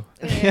how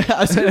Yeah,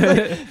 I was gonna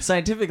say,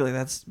 scientifically,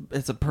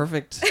 it's a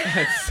perfect.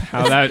 that's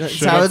how that That's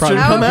should how have it should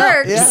probably come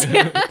out. works.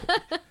 Yeah.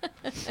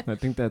 I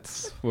think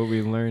that's what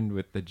we learned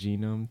with the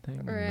genome thing.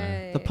 and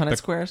Right. The Punnett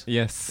squares.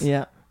 Yes.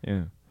 Yeah.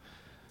 Yeah.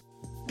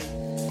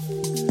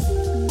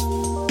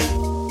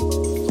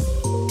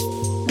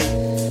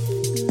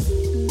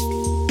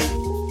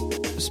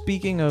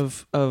 Speaking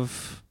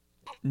of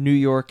New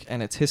York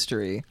and its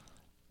history,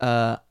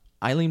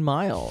 Eileen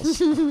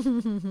Myles.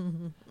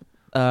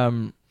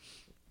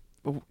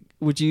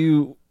 Would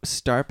you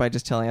start by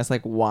just telling us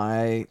like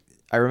why?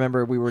 I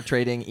remember we were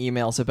trading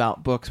emails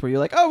about books where you're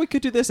like, "Oh, we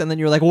could do this," and then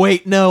you're like,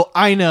 "Wait, no,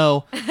 I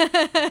know."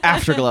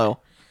 Afterglow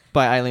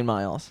by Eileen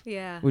Myles.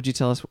 Yeah. Would you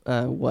tell us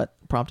what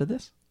prompted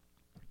this?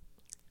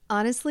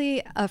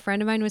 Honestly, a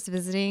friend of mine was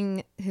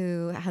visiting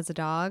who has a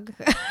dog.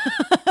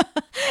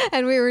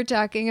 And we were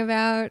talking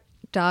about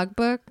dog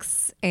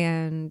books.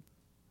 And,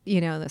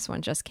 this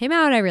one just came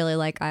out. I really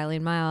like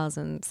Eileen Myles.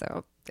 And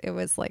so it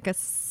was like a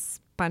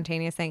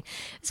spontaneous thing.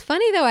 It's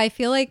funny, though. I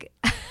feel like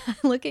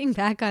looking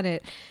back on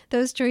it,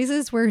 those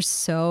choices were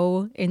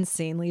so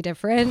insanely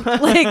different.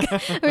 Like,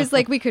 it was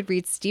like we could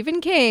read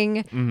Stephen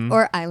King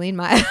or Eileen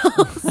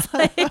Myles.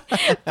 Like,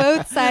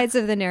 both sides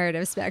of the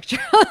narrative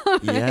spectrum.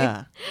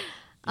 Yeah.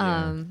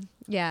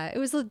 It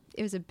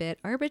was a bit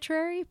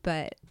arbitrary,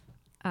 but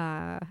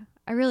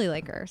I really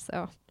like her,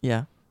 so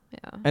Yeah.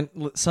 yeah. And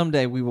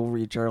someday we will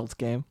read Gerald's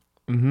Game.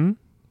 Mm-hmm.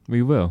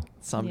 We will.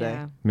 Someday.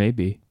 Yeah.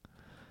 Maybe.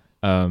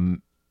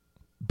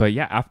 But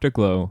yeah,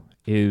 Afterglow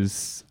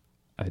is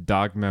a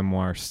dog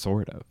memoir,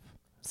 sort of.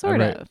 Sort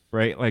Right, of.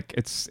 right? Like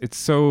it's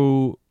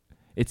so.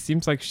 It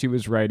seems like she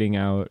was writing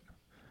out,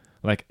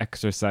 like,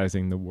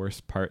 exercising the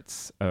worst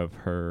parts of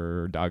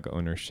her dog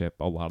ownership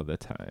a lot of the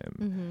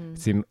time.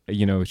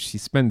 She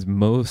spends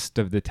most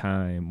of the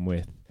time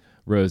with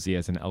Rosie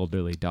as an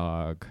elderly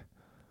dog,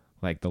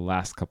 like the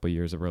last couple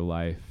years of her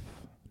life.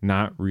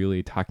 Not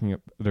really talking.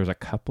 There's a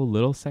couple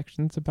little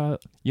sections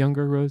about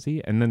younger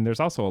Rosie, and then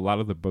there's also a lot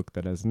of the book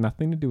that has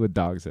nothing to do with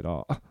dogs at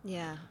all.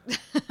 Yeah.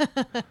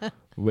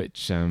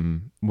 Which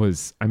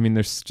was,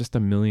 there's just a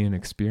million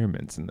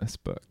experiments in this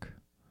book,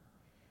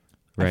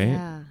 right?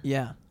 Yeah.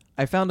 Yeah.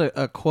 I found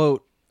a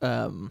quote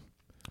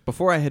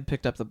before I had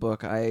picked up the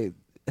book. I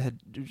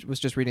was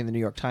just reading the New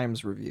York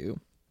Times review,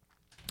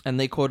 and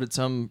they quoted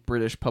some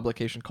British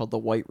publication called the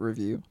White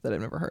Review that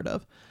I've never heard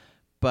of.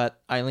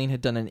 But Eileen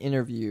had done an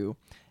interview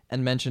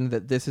and mentioned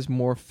that this is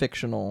more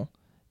fictional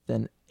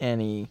than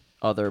any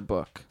other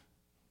book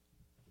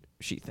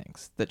she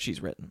thinks that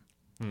she's written.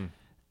 And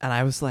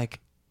I was like,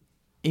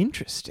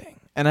 interesting.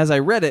 And as I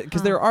read it,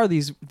 because there are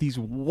these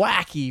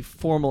wacky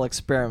formal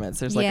experiments.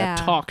 There's like a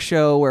talk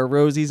show where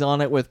Rosie's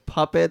on it with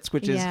puppets,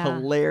 which is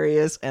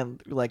hilarious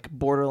and like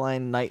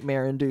borderline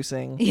nightmare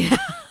inducing. Yeah.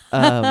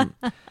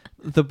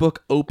 The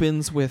book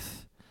opens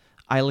with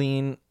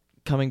Eileen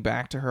coming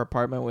back to her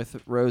apartment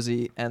with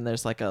Rosie, and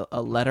there's like a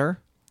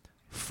letter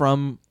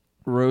from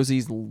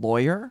Rosie's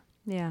lawyer.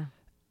 Yeah.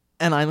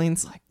 And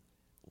Eileen's like,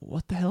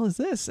 what the hell is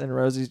this? And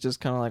Rosie's just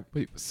kind of like,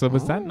 Wait, so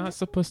was that not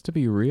supposed to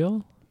be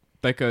real?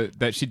 Like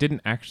that she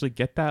didn't actually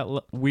get that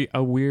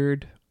a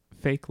weird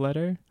fake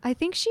letter? I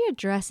think she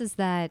addresses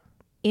that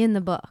in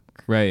the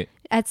book. Right.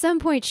 at some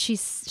point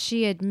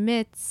she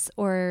admits,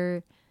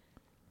 or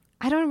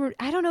I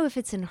don't know if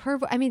it's in her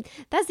I mean,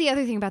 that's the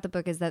other thing about the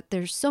book, is that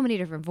there's so many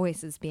different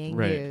voices being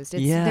Right. used.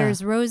 Yeah.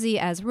 There's Rosie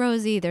as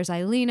Rosie, there's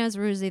Eileen as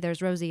Rosie,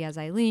 there's Rosie as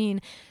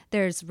Eileen,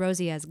 there's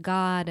Rosie as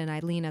God and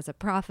Eileen as a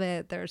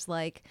prophet. There's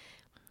like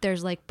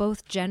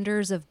both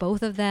genders of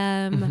both of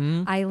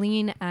them.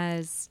 Eileen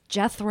as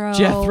Jethro.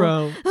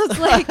 It's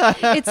like,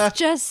 it's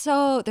just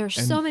so, there's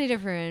so many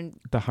different.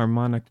 The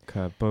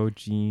harmonica,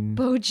 Bogene.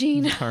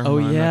 Oh,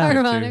 yeah.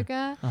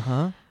 Harmonica.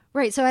 Uh-huh.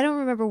 Right. So I don't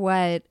remember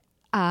what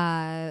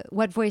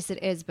voice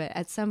it is, but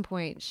at some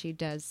point she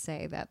does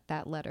say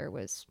that letter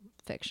was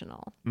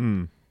fictional.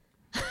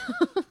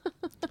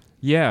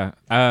 Yeah.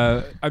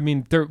 I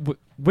mean,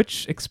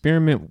 which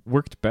experiment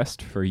worked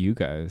best for you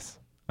guys?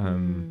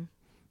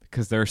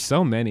 Because there are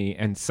so many,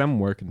 and some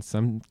work and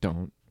some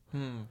don't.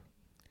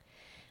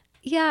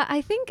 Yeah,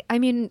 I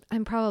mean,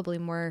 I'm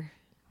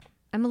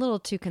a little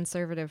too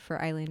conservative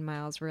for Eileen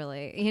Myles,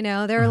 really. You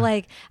know, they're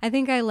like, I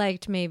think I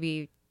liked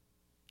maybe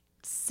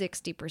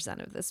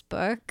 60% of this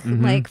book.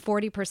 Like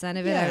 40%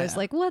 of it, I was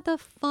like, what the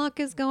fuck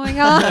is going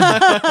on?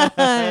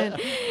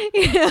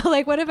 You know,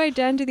 like, what have I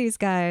done to these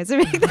guys?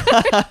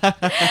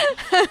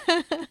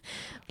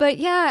 But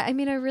yeah, I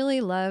mean, I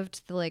really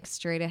loved the like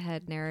straight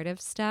ahead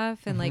narrative stuff,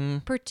 and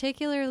like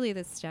particularly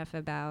the stuff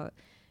about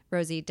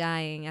Rosie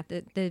dying at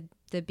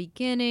the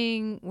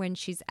beginning, when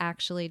she's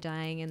actually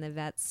dying in the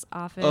vet's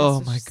office. Oh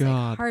was my just,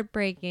 God. like,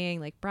 heartbreaking,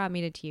 like brought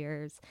me to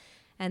tears.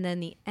 And then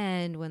the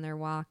end, when they're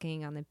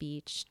walking on the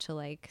beach to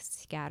like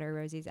scatter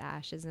Rosie's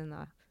ashes in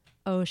the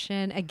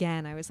ocean.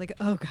 Again, I was like,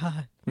 oh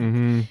God,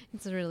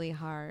 it's really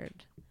hard.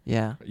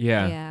 Yeah.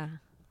 Yeah.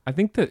 I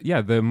think that,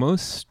 the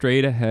most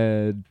straight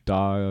ahead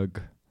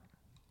dog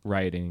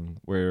writing,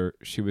 where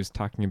she was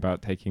talking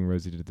about taking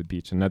Rosie to the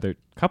beach another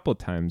couple of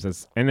times,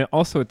 it's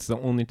the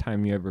only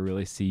time you ever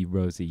really see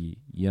Rosie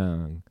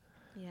young.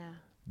 Yeah.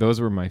 Those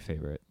were my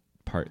favorite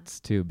parts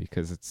too,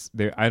 because it's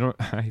there. I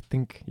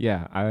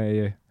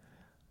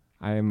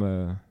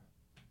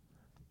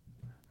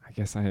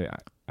guess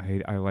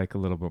I like a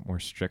little bit more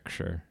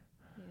stricture.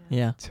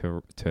 Yeah.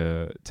 To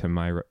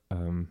my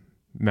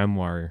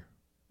memoir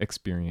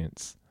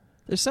experience.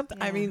 There's something.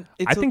 Yeah. I mean,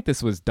 I think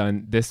this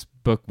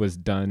book was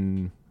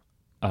done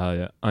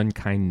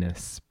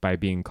unkindness by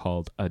being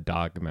called a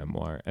dog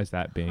memoir, as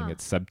that being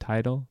its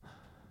subtitle,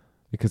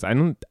 because I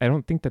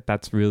don't think that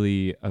that's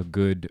really a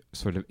good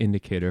sort of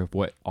indicator of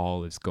what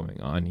all is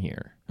going on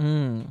here.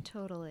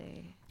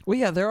 Totally. Well,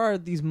 yeah, there are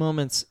these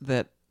moments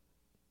that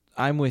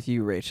I'm with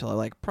you, Rachel. I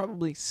like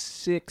probably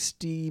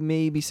 60,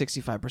 maybe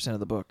 65%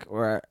 of the book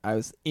where I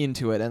was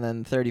into it, and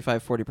then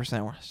 35, 40% where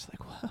I was just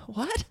like,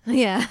 what?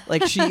 Yeah.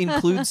 Like, she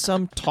includes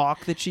some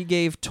talk that she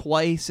gave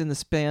twice in the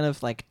span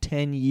of like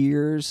 10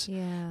 years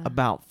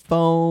about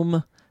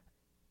foam.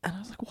 And I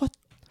was like,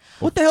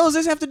 what the hell does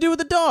this have to do with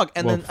the dog?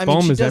 And then,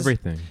 foam is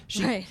everything.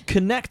 She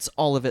connects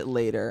all of it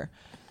later.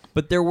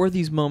 But there were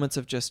these moments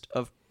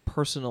of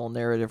personal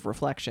narrative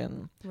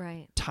reflection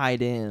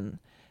tied in.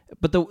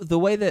 But the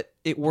way that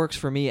it works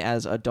for me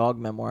as a dog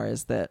memoir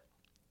is that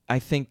I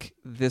think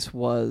this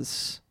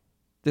was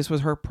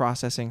her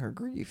processing her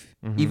grief,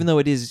 even though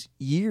it is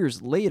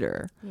years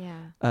later.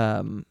 Yeah.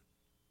 And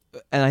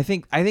I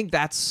think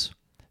that's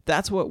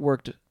what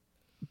worked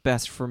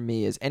best for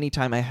me, is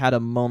anytime I had a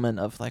moment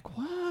of like,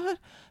 what?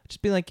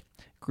 Just be like,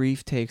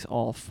 grief takes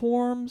all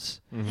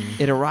forms.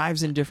 It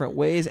arrives in different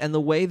ways, and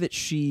the way that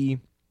she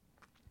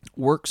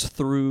works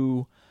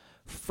through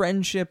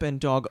friendship and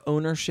dog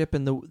ownership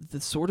and the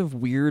sort of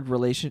weird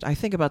relationship. I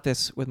think about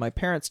this with my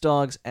parents'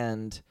 dogs,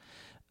 and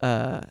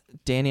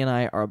Danny and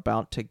I are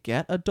about to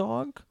get a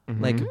dog.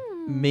 Like,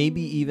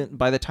 maybe even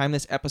by the time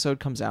this episode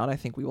comes out, I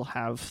think we will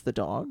have the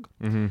dog.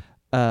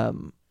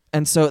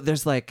 And so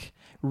there's like,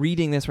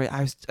 reading this,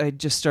 right, I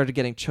just started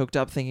getting choked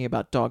up thinking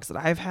about dogs that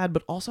I've had,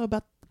 but also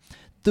about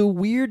the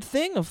weird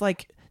thing of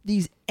like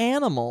these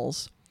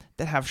animals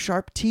that have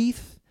sharp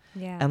teeth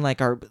and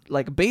like are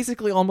like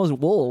basically almost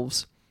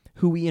wolves,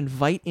 who we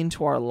invite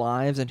into our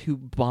lives and who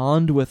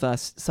bond with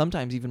us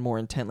sometimes even more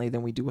intently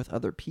than we do with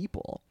other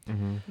people.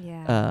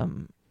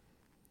 And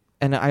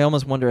I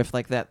almost wonder if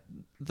like that,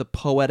 the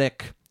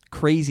poetic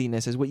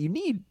craziness is what you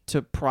need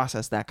to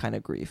process that kind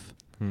of grief.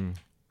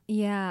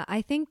 Yeah,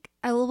 I think,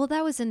 well,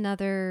 that was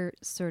another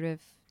sort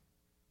of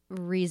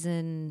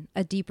reason,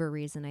 a deeper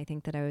reason, I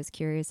think, that I was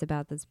curious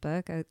about this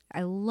book.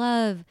 I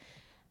love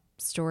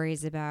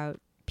stories about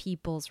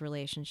people's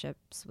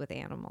relationships with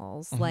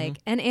animals, like,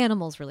 and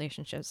animals'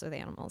 relationships with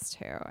animals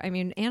too. I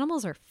mean,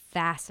 animals are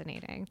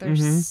fascinating. They're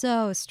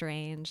so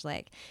strange.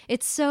 Like,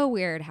 it's so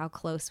weird how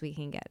close we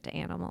can get to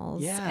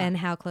animals and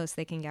how close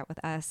they can get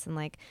with us, and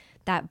like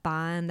that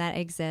bond that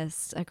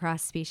exists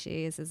across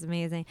species is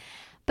amazing.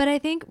 But I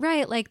think,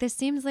 like, this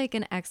seems like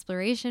an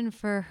exploration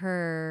for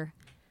her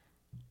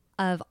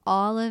of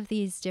all of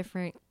these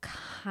different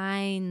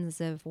kinds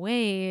of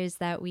ways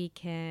that we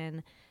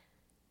can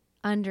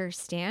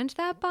understand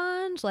that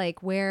bond,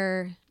 like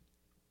where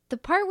the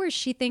part where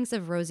she thinks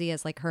of Rosie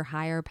as like her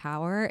higher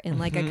power in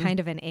like a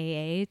kind of an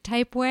AA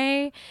type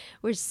way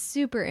was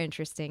super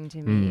interesting to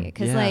me,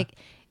 because like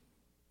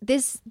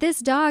this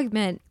dog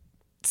meant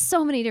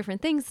so many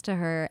different things to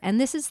her, and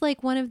this is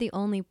like one of the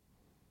only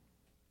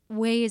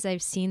ways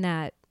I've seen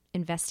that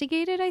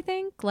investigated. I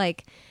think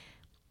like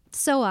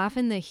so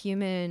often the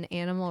human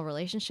animal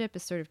relationship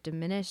is sort of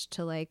diminished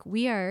to like,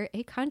 we are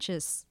a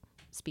conscious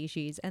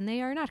species and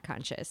they are not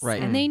conscious,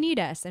 right? And they need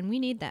us and we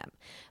need them,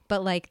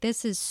 but like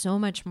this is so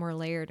much more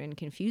layered and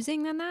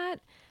confusing than that.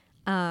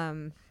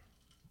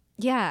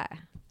 Yeah,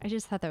 I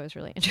just thought that was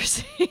really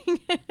interesting.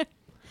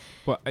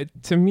 Well,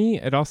 to me,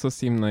 it also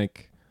seemed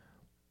like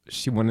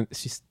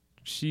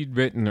she'd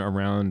written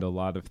around a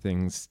lot of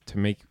things to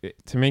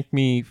make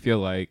me feel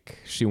like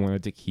she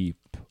wanted to keep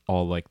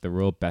all like the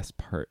real best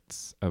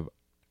parts of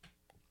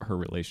her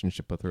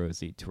relationship with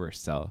Rosie to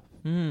herself.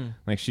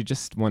 Like she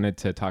just wanted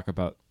to talk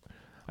about,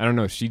 I don't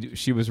know,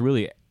 she was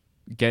really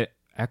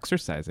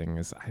exercising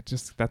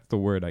that's the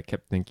word I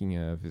kept thinking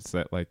of, is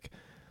that like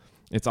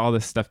it's all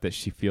this stuff that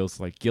she feels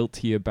like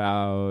guilty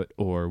about,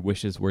 or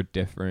wishes were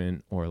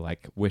different, or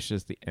like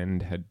wishes the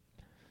end had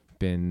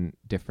been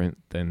different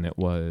than it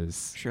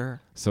was. Sure.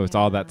 So it's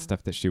all that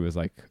stuff that she was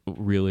like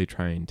really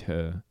trying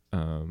to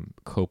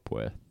cope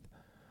with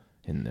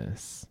in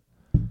this.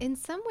 In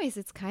some ways,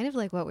 it's kind of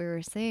like what we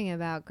were saying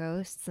about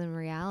ghosts and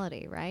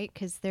reality, right?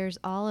 Because there's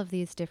all of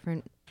these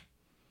different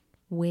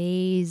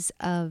ways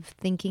of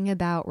thinking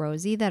about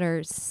Rosie that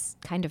are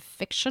kind of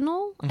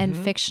fictional and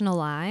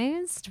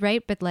fictionalized,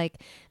 right? But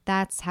like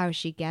that's how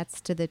she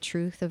gets to the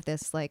truth of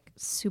this like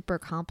super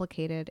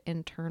complicated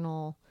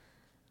internal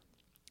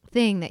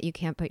thing that you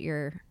can't put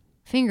your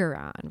finger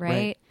on,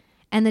 right?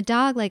 And the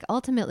dog like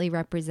ultimately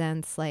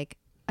represents like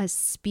a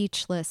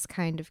speechless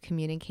kind of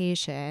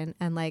communication,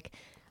 and like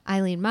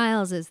Eileen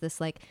Myles is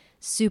this like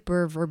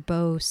super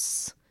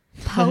verbose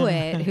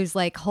poet whose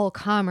like whole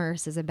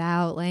commerce is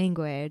about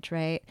language,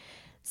 right?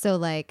 So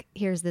like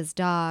here's this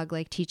dog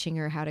like teaching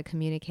her how to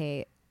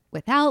communicate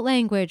without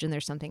language, and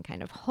there's something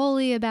kind of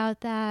holy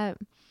about that.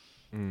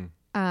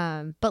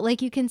 But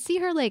like you can see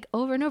her like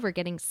over and over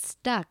getting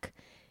stuck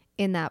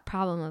in that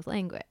problem of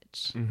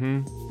language.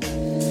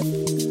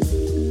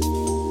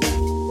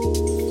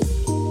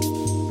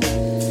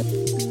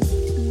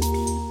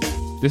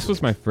 This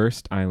was my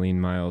first Eileen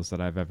Myles that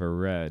I've ever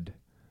read.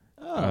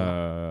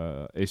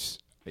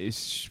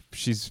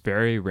 She's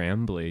very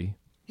rambly.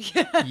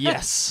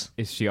 Yes.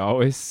 Is she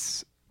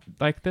always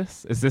like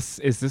this? Is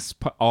this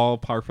all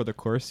par for the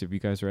course? Have you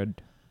guys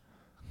read?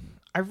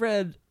 I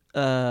read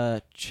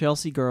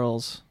Chelsea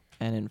Girls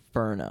and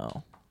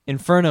Inferno.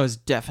 Inferno is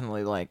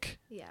definitely like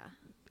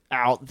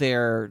out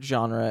there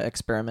genre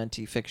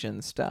experimenty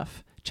fiction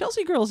stuff.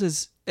 Chelsea Girls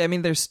is, I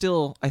mean, there's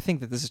still, I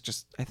think this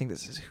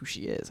is who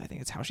she is. I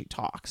think it's how she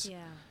talks.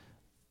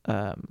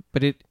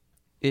 But it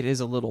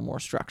is a little more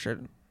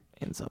structured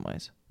in some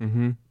ways.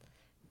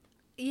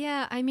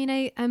 Yeah, I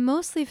mean, I'm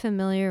mostly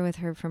familiar with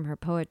her from her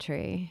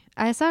poetry.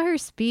 I saw her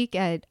speak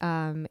at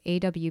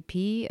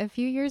AWP a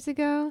few years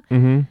ago.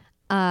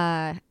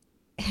 I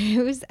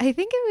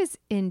think it was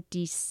in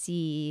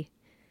DC.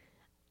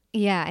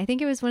 Yeah, I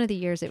think it was one of the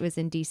years it was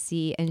in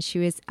DC, and she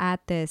was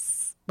at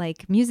this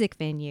like music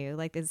venue,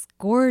 like this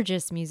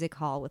gorgeous music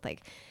hall with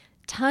like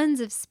tons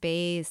of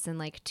space and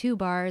like 2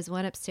 bars,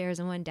 one upstairs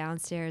and one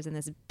downstairs, and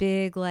this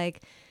big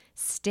like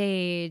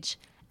stage,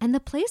 and the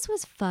place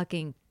was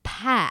fucking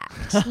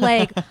packed.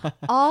 Like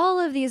all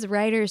of these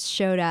writers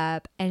showed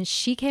up, and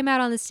she came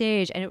out on the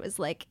stage, and it was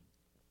like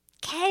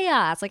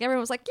chaos. Like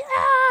everyone was like, yeah,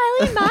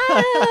 Eileen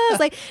Myles.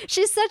 Like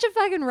she's such a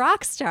fucking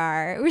rock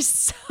star. It was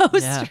so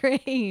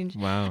strange.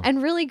 Wow.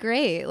 And really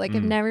great. Like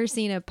I've never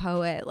seen a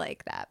poet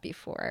like that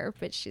before,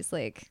 but she's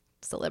like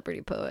celebrity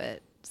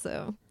poet.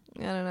 So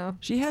I don't know.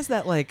 She has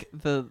that like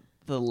the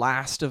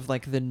last of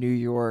like the New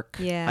York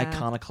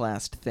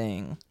iconoclast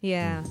thing.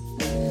 Yeah.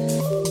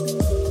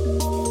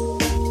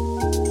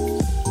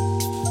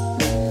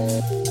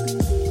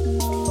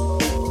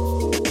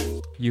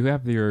 You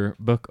have your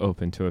book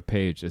open to a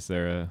page. Is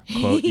there a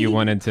quote you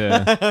wanted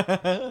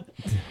to?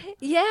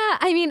 Yeah,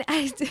 I mean,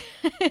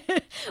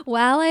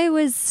 while I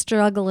was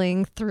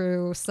struggling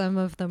through some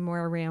of the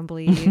more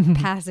rambly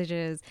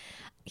passages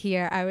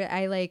here,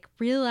 I like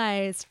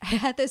realized I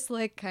had this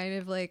like kind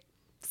of like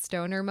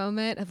stoner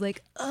moment of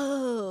like,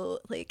 oh,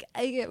 like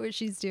I get what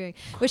she's doing,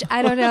 which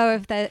I don't know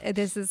if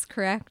this is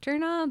correct or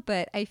not,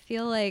 but I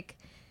feel like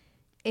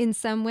in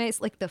some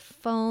ways, like the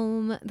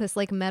foam, this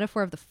like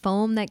metaphor of the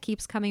foam that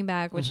keeps coming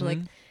back, which like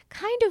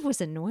kind of was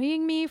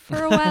annoying me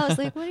for a while. It's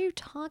like, what are you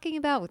talking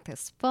about with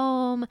this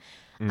foam?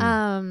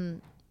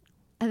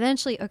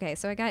 Eventually, okay,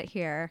 so I got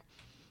here.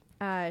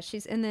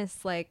 She's in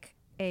this like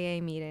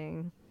AA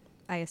meeting,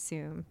 I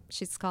assume.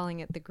 She's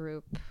calling it the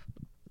group,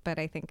 but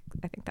I think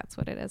that's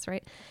what it is,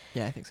 right?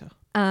 Yeah, I think so.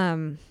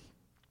 And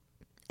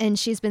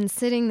she's been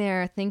sitting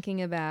there thinking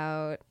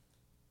about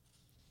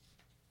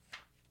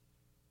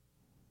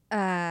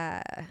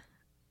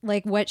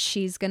like what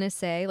she's gonna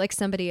say. Like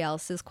somebody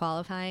else is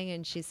qualifying,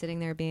 and she's sitting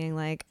there being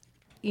like,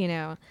 you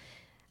know,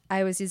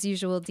 I was, as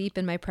usual, deep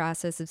in my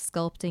process of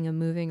sculpting a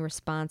moving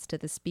response to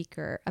the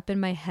speaker, up in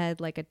my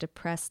head like a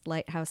depressed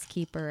lighthouse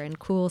keeper in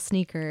cool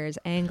sneakers,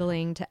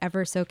 angling to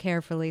ever so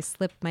carefully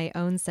slip my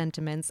own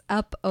sentiments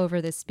up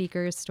over the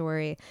speaker's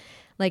story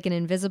like an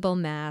invisible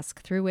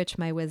mask through which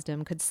my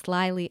wisdom could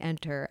slyly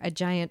enter a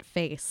giant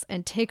face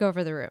and take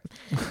over the room.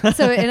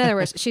 So in other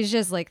words, she's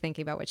just like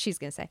thinking about what she's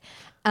going to say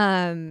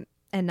and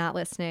not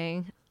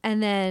listening.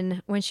 And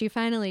then when she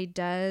finally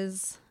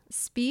does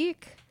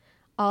speak,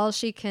 all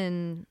she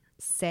can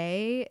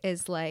say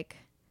is like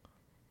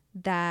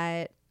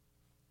that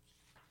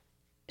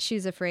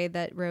she's afraid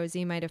that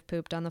Rosie might have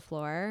pooped on the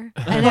floor,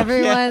 and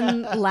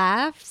everyone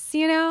laughs,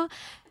 you know,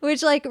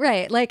 which like,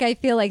 right. Like, I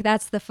feel like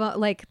that's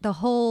like the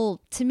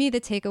whole, to me,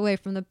 the takeaway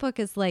from the book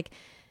is like,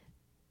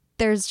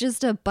 there's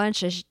just a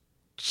bunch of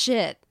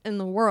shit in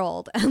the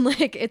world, and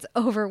like, it's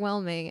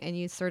overwhelming, and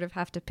you sort of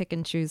have to pick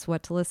and choose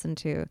what to listen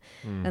to.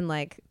 And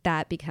like,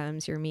 that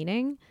becomes your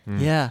meaning.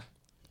 Yeah.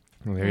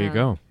 Well, there you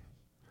go.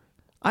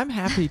 I'm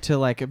happy to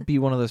like be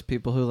one of those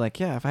people who like,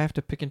 yeah, if I have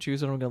to pick and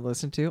choose what I'm going to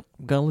listen to,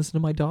 I'm going to listen to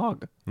my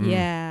dog.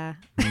 Yeah.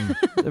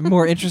 They're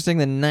more interesting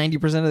than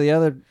 90% of the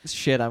other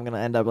shit I'm going to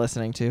end up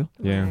listening to.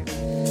 Yeah.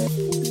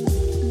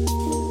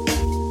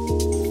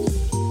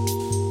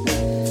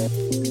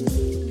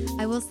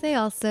 I will say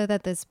also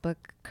that this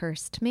book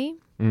cursed me.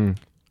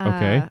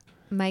 Okay.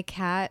 My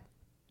cat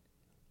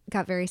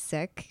got very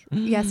sick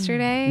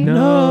yesterday.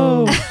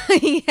 No.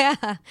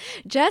 Yeah.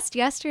 Just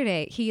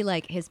yesterday. He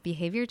like, his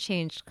behavior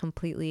changed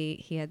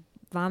completely. He had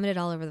vomited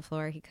all over the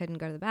floor. He couldn't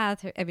go to the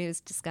bathroom. I mean, it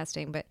was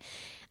disgusting, but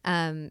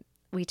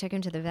we took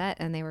him to the vet,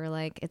 and they were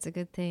like, it's a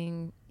good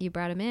thing you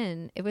brought him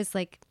in. It was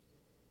like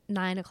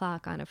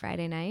 9:00 on a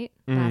Friday night,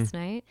 last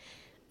night.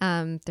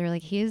 They're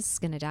like, he's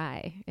gonna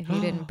die if you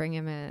didn't bring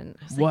him in.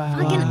 I was like,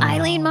 fucking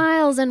Eileen,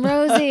 Myles, and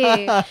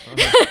Rosie.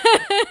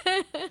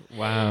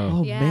 Wow.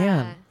 Oh, Yeah.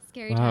 man.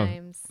 Scary Wow.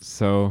 times.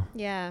 So,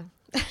 Yeah.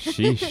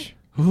 sheesh.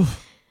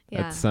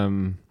 Yeah. That's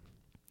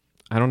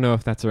I don't know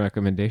if that's a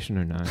recommendation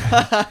or not.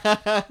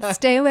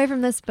 Stay away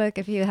from this book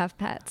if you have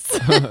pets.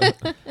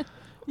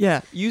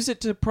 Yeah, use it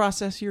to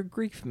process your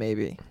grief,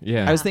 maybe.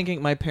 Yeah. I was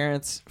thinking my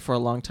parents, for a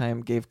long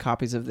time, gave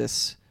copies of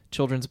this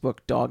children's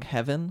book, Dog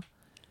Heaven,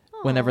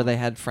 whenever they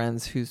had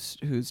friends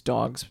whose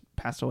dogs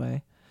passed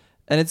away.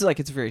 And it's like,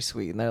 it's very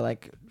sweet. And they're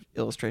like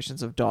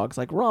illustrations of dogs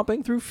like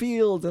romping through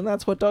fields, and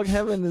that's what Dog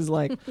Heaven is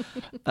like.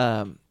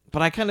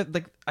 But I kind of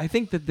like, I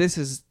think that this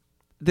is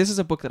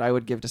a book that I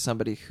would give to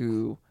somebody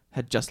who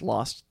had just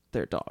lost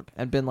their dog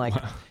and been like,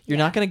 you're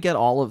not going to get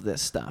all of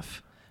this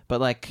stuff, but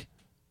like,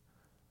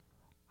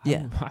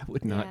 yeah, I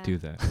would not Yeah. do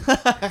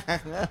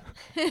that.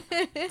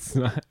 It's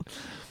not.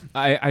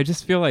 I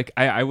just feel like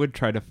I would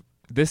try to.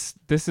 This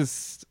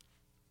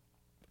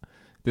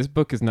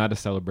book is not a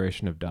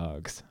celebration of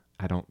dogs.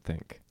 I don't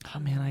think. Oh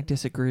man, I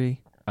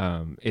disagree.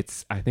 I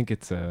think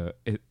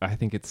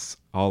it's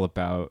all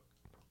about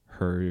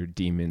her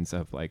demons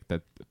of like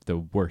the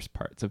worst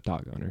parts of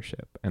dog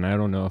ownership, and I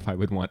don't know if I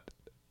would want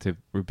to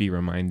be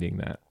reminding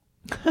that,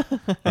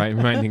 right?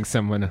 Reminding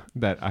someone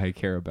that I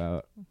care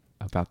about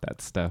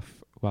that stuff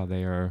while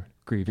they are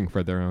grieving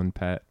for their own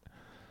pet.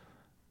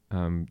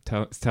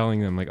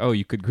 Telling them like, oh,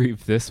 you could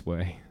grieve this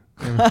way.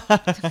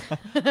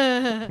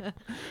 I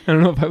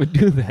don't know if I would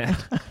do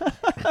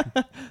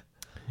that.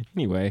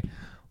 Anyway,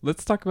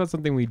 let's talk about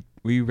something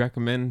we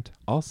recommend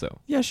also.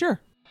 Yeah, sure.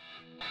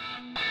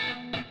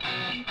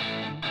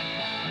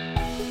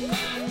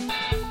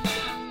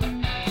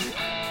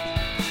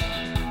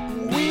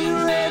 We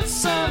read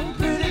some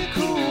pretty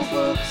cool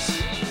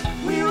books.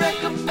 We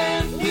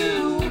recommend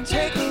you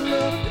take a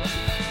look.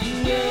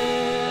 Yeah.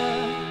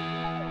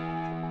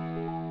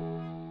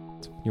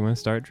 You want to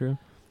start, Drew?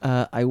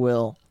 I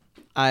will.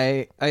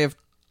 I have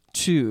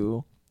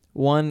two.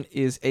 One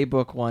is a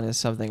book. One is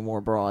something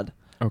more broad.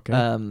 Okay.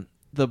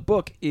 The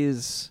book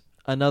is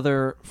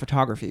another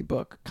photography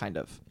book, kind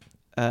of.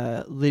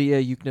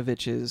 Lydia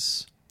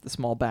Yuknovich's The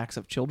Small Backs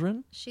of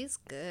Children. She's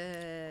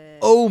good.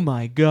 Oh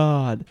my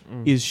God,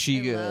 is she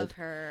I good? love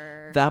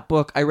her. That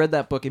book, I read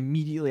that book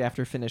immediately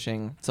after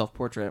finishing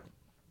Self-Portrait,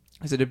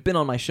 because it had been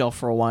on my shelf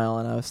for a while,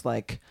 and I was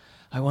like,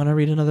 I want to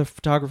read another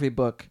photography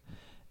book.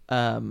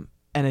 And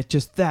it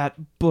just,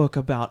 that book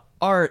about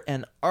art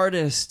and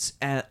artists,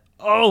 and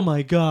oh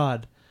my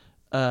God.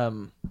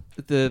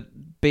 The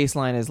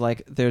baseline is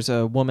like, there's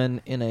a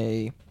woman in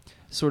a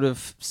sort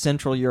of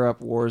Central Europe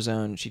war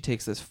zone. She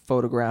takes this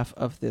photograph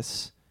of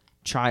this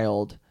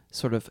child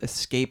sort of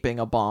escaping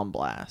a bomb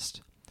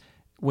blast,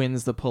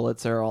 wins the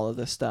Pulitzer, all of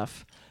this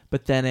stuff.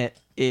 But then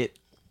it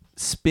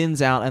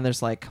spins out, and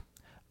there's like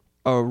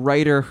a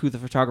writer who the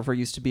photographer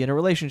used to be in a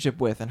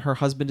relationship with, and her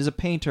husband is a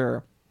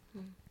painter.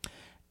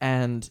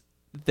 And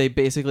they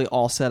basically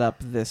all set up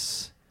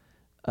this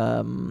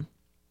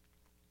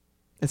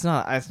it's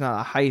not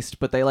a heist,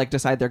 but they like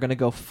decide they're going to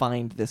go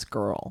find this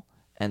girl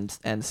and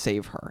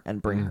save her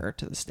and bring her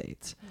to the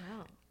States.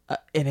 Wow.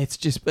 And it's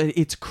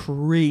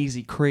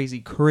crazy, crazy,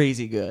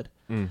 crazy good.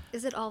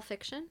 Is it all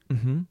fiction?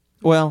 Mm-hmm.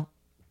 Well,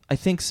 I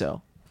think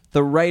so.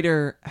 The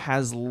writer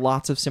has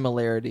lots of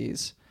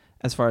similarities,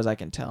 as far as I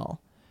can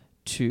tell,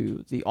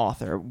 to the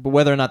author. But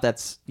whether or not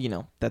that's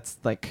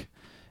like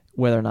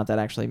whether or not that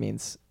actually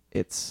means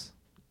it's,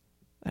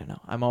 I don't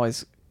know. I'm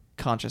always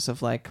conscious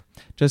of like,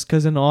 just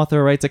because an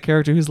author writes a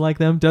character who's like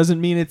them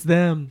doesn't mean it's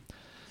them.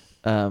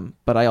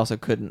 But I also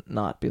couldn't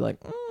not be like,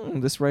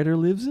 this writer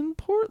lives in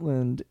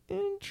Portland.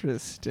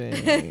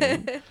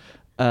 Interesting.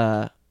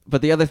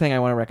 But the other thing I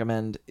want to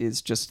recommend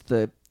is just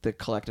the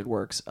collected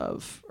works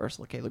of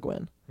Ursula K. Le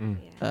Guin.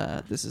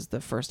 This is the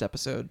first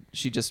episode.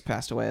 She just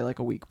passed away like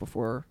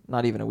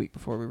not even a week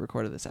before we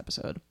recorded this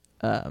episode.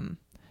 And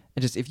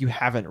just, if you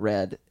haven't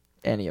read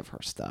any of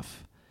her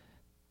stuff,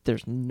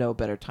 there's no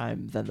better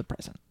time than the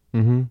present.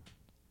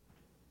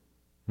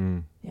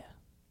 Yeah.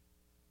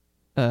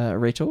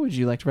 Rachel, would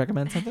you like to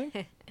recommend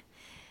something?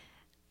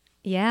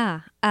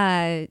 Yeah.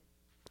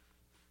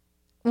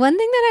 One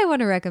thing that I want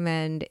to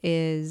recommend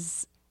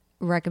is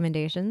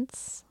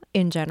recommendations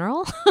in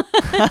general.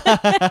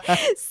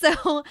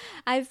 So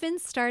I've been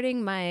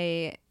starting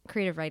my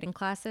creative writing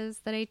classes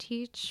that I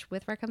teach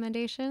with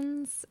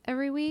recommendations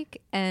every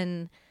week,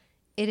 and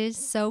it is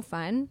so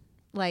fun.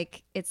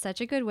 Like, it's such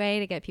a good way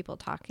to get people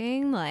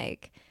talking,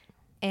 like,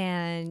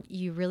 and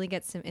you really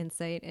get some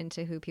insight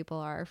into who people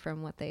are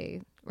from what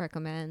they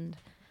recommend.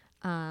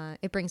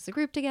 It brings the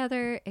group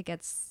together. It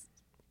gets,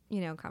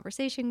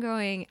 conversation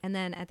going. And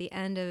then at the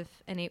end of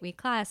an 8-week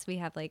class, we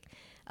have like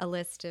a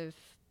list of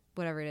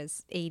whatever it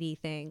is, 80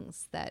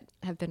 things that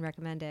have been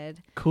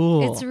recommended.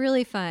 Cool. It's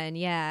really fun.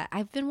 Yeah.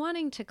 I've been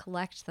wanting to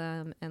collect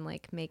them and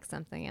like make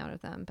something out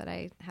of them, but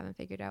I haven't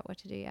figured out what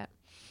to do yet.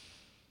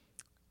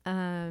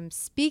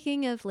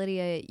 Speaking of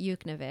Lydia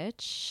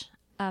Yuknovich,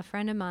 a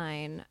friend of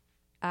mine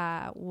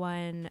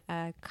won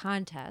a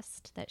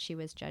contest that she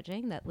was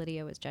judging, that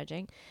Lydia was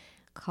judging,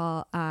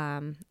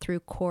 through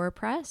Core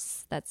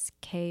Press. That's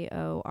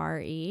Kore.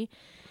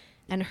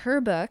 And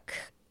her book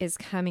is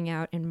coming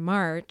out in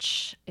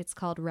March. It's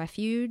called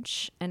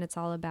Refuge, and it's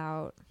all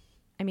about,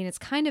 it's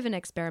kind of an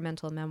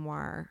experimental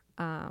memoir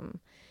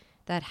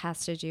that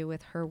has to do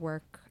with her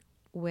work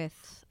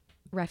with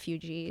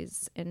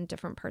refugees in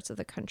different parts of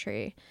the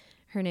country.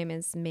 Her name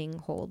is Ming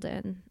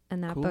Holden,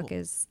 and that book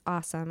is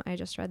awesome. I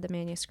just read the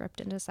manuscript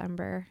in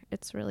December.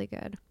 It's really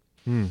good.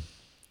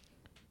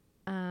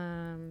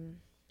 I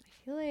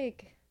feel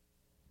like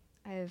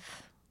I have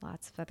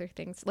lots of other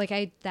things. Like,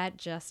 that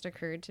just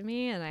occurred to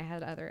me, and I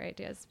had other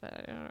ideas, but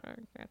I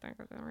can't think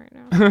of them right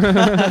now.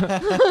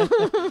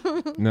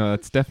 No,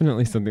 it's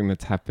definitely something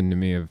that's happened to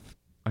me. Of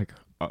like,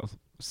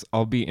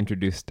 I'll be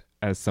introduced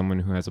as someone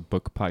who has a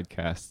book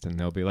podcast, and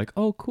they'll be like,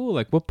 "Oh, cool!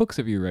 Like, what books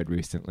have you read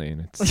recently?"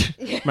 And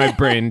it's my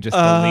brain just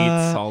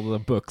deletes all the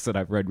books that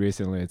I've read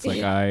recently. It's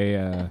like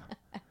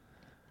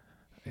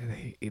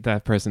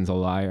that person's a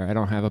liar. I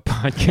don't have a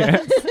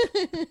podcast.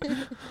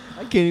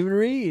 I can't even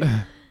read.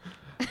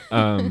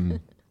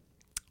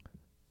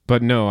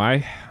 But no,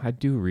 I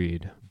do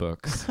read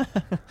books.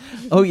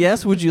 Oh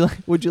yes, would you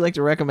like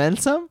to recommend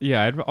some?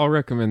 Yeah, I'll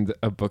recommend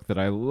a book that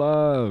I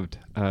loved,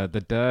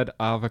 The Dead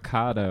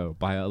Avocado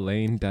by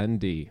Elaine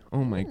Dundee.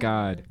 Oh my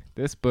God,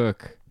 this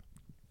book.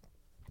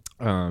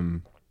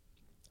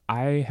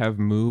 I have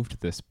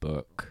moved this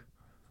book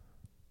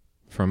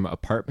from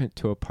apartment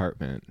to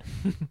apartment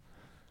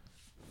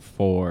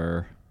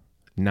for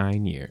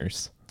 9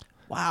 years.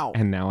 Wow.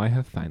 And now I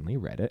have finally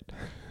read it.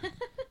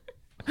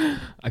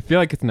 I feel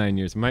like it's 9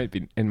 years. It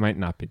might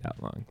not be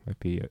that long. It might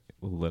be a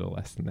little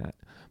less than that.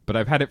 But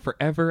I've had it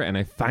forever, and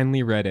I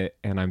finally read it,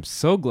 and I'm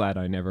so glad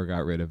I never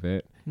got rid of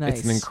it. Nice.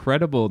 It's an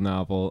incredible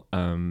novel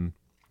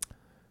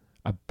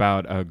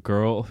about a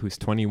girl who's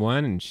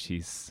 21, and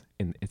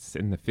it's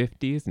in the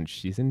 50s, and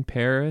she's in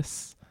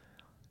Paris.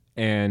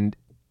 And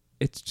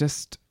it's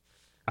just,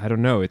 I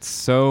don't know, it's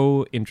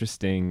so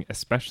interesting,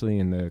 especially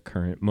in the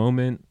current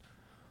moment.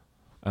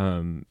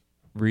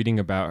 Reading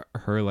about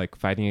her like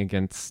fighting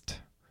against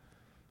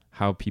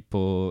how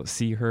people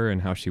see her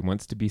and how she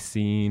wants to be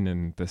seen,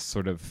 and this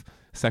sort of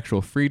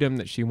sexual freedom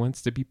that she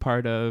wants to be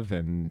part of,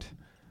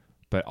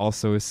 but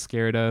also is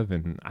scared of.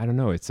 And I don't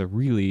know, it's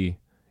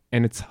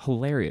it's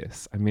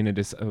hilarious. It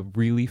is a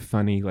really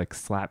funny, like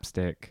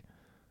slapstick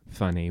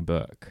funny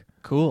book.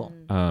 Cool.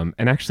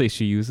 And actually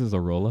she uses a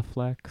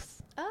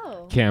Rolleiflex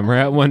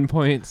camera at one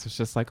point, so it's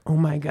just like, oh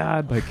my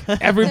God, like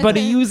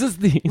everybody uses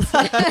these.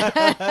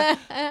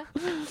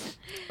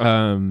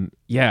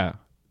 Yeah,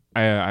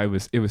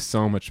 it was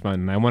so much fun,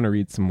 and I want to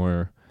read some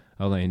more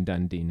Elaine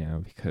Dundee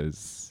now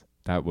because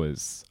that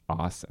was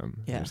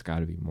awesome. Yeah. There's got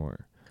to be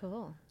more.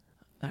 Cool.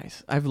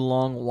 Nice. I've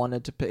long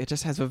wanted to pick. It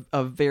just has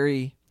a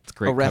very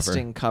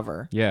arresting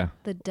cover. Yeah.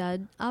 The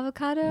dud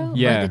avocado?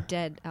 Yeah. Or the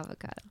dead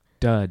avocado?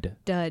 Dud.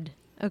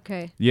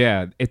 Okay.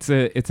 Yeah, it's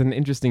an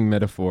interesting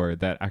metaphor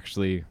that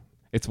actually,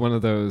 it's one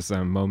of those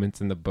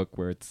moments in the book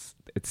where it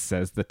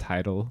says the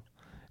title,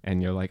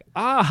 and you're like,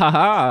 ah ha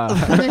ha.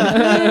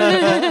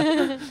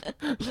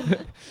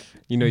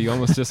 You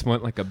almost just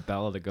want like a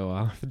bell to go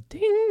off.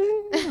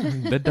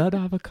 Ding! The Dud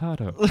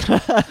Avocado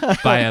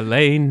by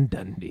Elaine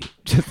Dundee.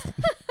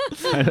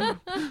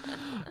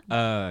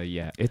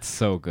 Yeah, it's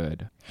so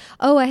good.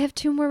 Oh, I have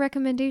 2 more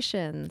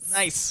recommendations.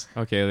 Nice.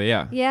 Okay,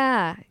 yeah.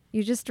 Yeah.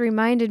 You just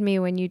reminded me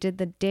when you did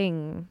the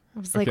ding. I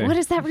was like, Okay. what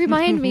does that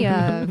remind me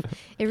of?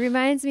 It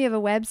reminds me of a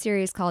web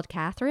series called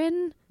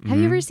Catherine. Have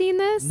you ever seen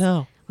this?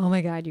 No. Oh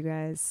my God, you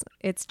guys.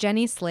 It's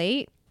Jenny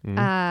Slate,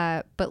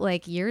 but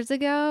like years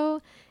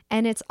ago.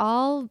 And it's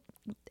all,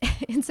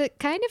 it's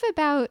kind of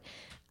about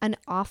an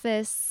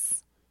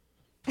office.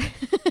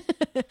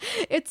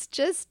 It's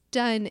just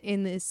done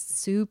in this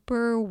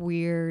super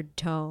weird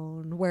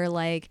tone where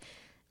like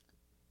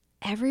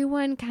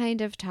everyone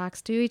kind of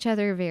talks to each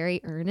other very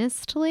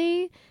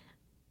earnestly.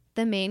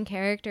 The main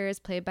character is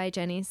played by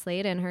Jenny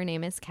Slate and her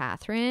name is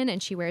Catherine,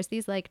 and she wears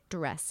these like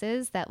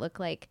dresses that look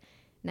like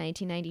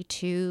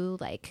 1992,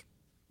 like,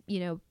 you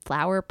know,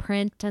 flower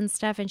print and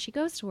stuff, and she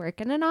goes to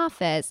work in an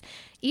office.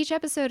 Each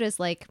episode is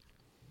like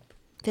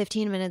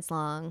 15 minutes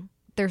long.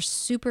 They're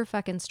super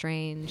fucking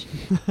strange.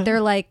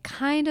 They're like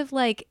kind of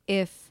like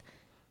if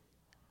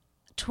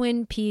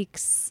Twin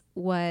Peaks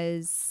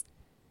was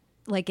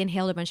like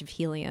inhaled a bunch of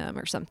helium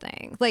or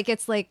something. Like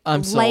it's like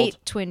I'm light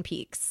sold. Twin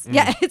Peaks.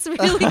 Yeah, it's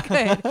really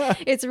good.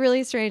 It's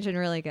really strange and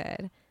really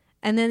good.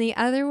 And then the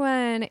other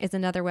one is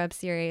another web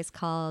series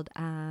called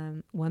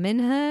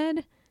Womanhood.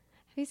 Have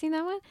you seen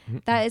that one?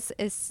 That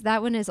is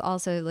that one is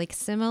also like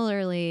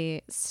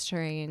similarly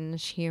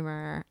strange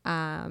humor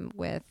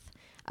with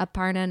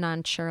Aparna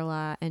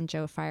Nancherla and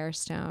Joe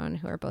Firestone,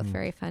 who are both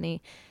very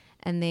funny.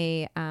 And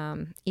they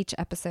each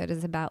episode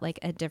is about like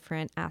a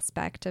different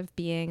aspect of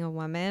being a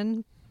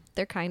woman.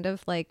 They're kind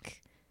of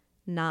like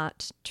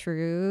not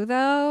true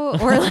though,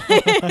 or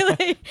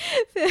like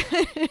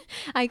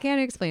I can't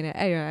explain it.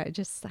 Anyway, I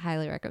just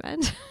highly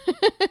recommend.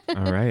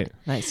 All right.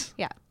 Nice.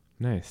 Yeah.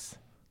 Nice.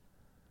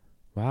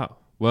 Wow.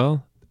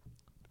 Well,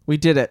 We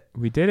did it.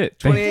 we did it.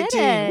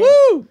 2018. it.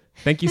 Woo!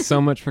 Thank you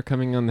so much for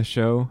coming on the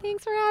show,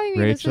 Thanks for having me.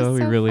 This Rachel. was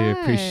We so really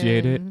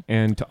appreciate it. fun.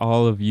 And to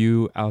all of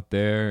you out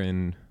there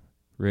in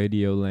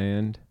Radio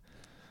Land,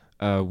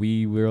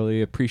 we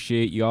really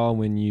appreciate y'all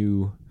when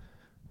you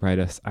write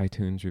us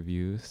iTunes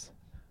reviews.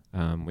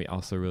 We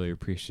also really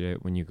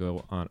appreciate when you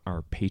go on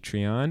our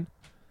Patreon,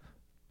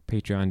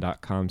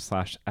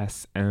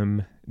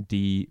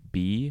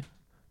 patreon.com/smdb.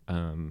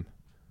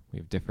 We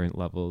have different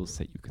levels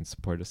that you can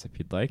support us if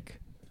you'd like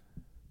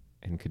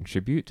and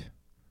contribute,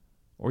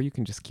 or you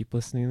can just keep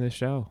listening to the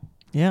show,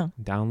 Yeah.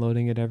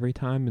 downloading it every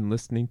time and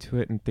listening to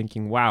it and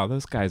thinking, wow,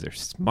 those guys are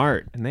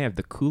smart and they have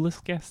the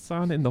coolest guests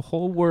on in the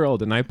whole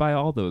world, and I buy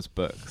all those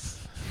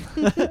books.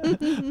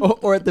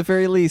 Or at the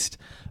very least,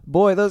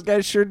 boy, those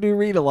guys sure do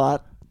read a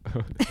lot.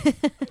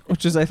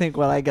 Which is, I think,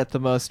 what I get the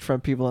most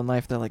from people in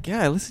life. They're like,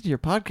 yeah, I listen to your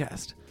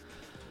podcast.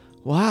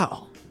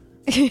 Wow.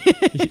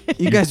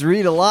 You guys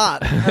read a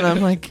lot. And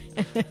I'm like,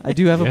 I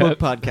do have a book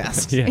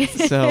podcast. Yeah.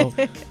 So,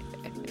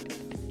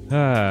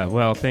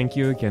 Well, thank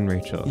you again,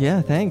 Rachel.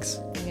 yeah, thanks.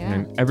 Yeah.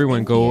 And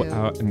everyone go you.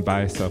 out and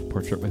buy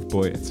Self-Portrait with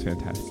Boy. It's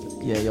fantastic.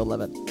 Yeah, you'll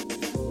love it.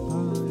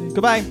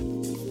 Goodbye.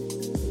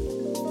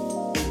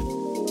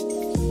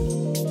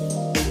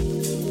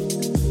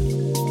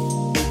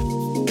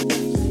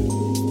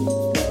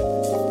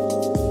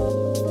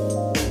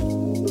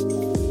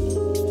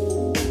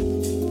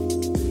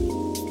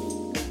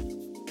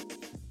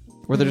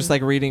 Where they're just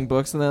like reading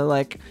books and they're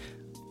like,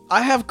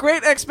 I Have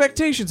Great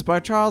Expectations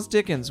by Charles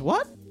Dickens.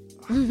 What?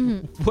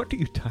 What are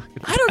you talking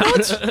about? I don't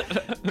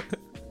know.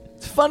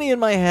 It's funny in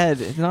my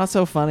head. It's not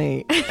so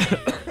funny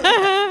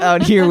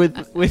out here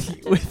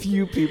with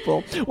you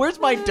people. Where's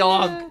my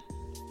dog?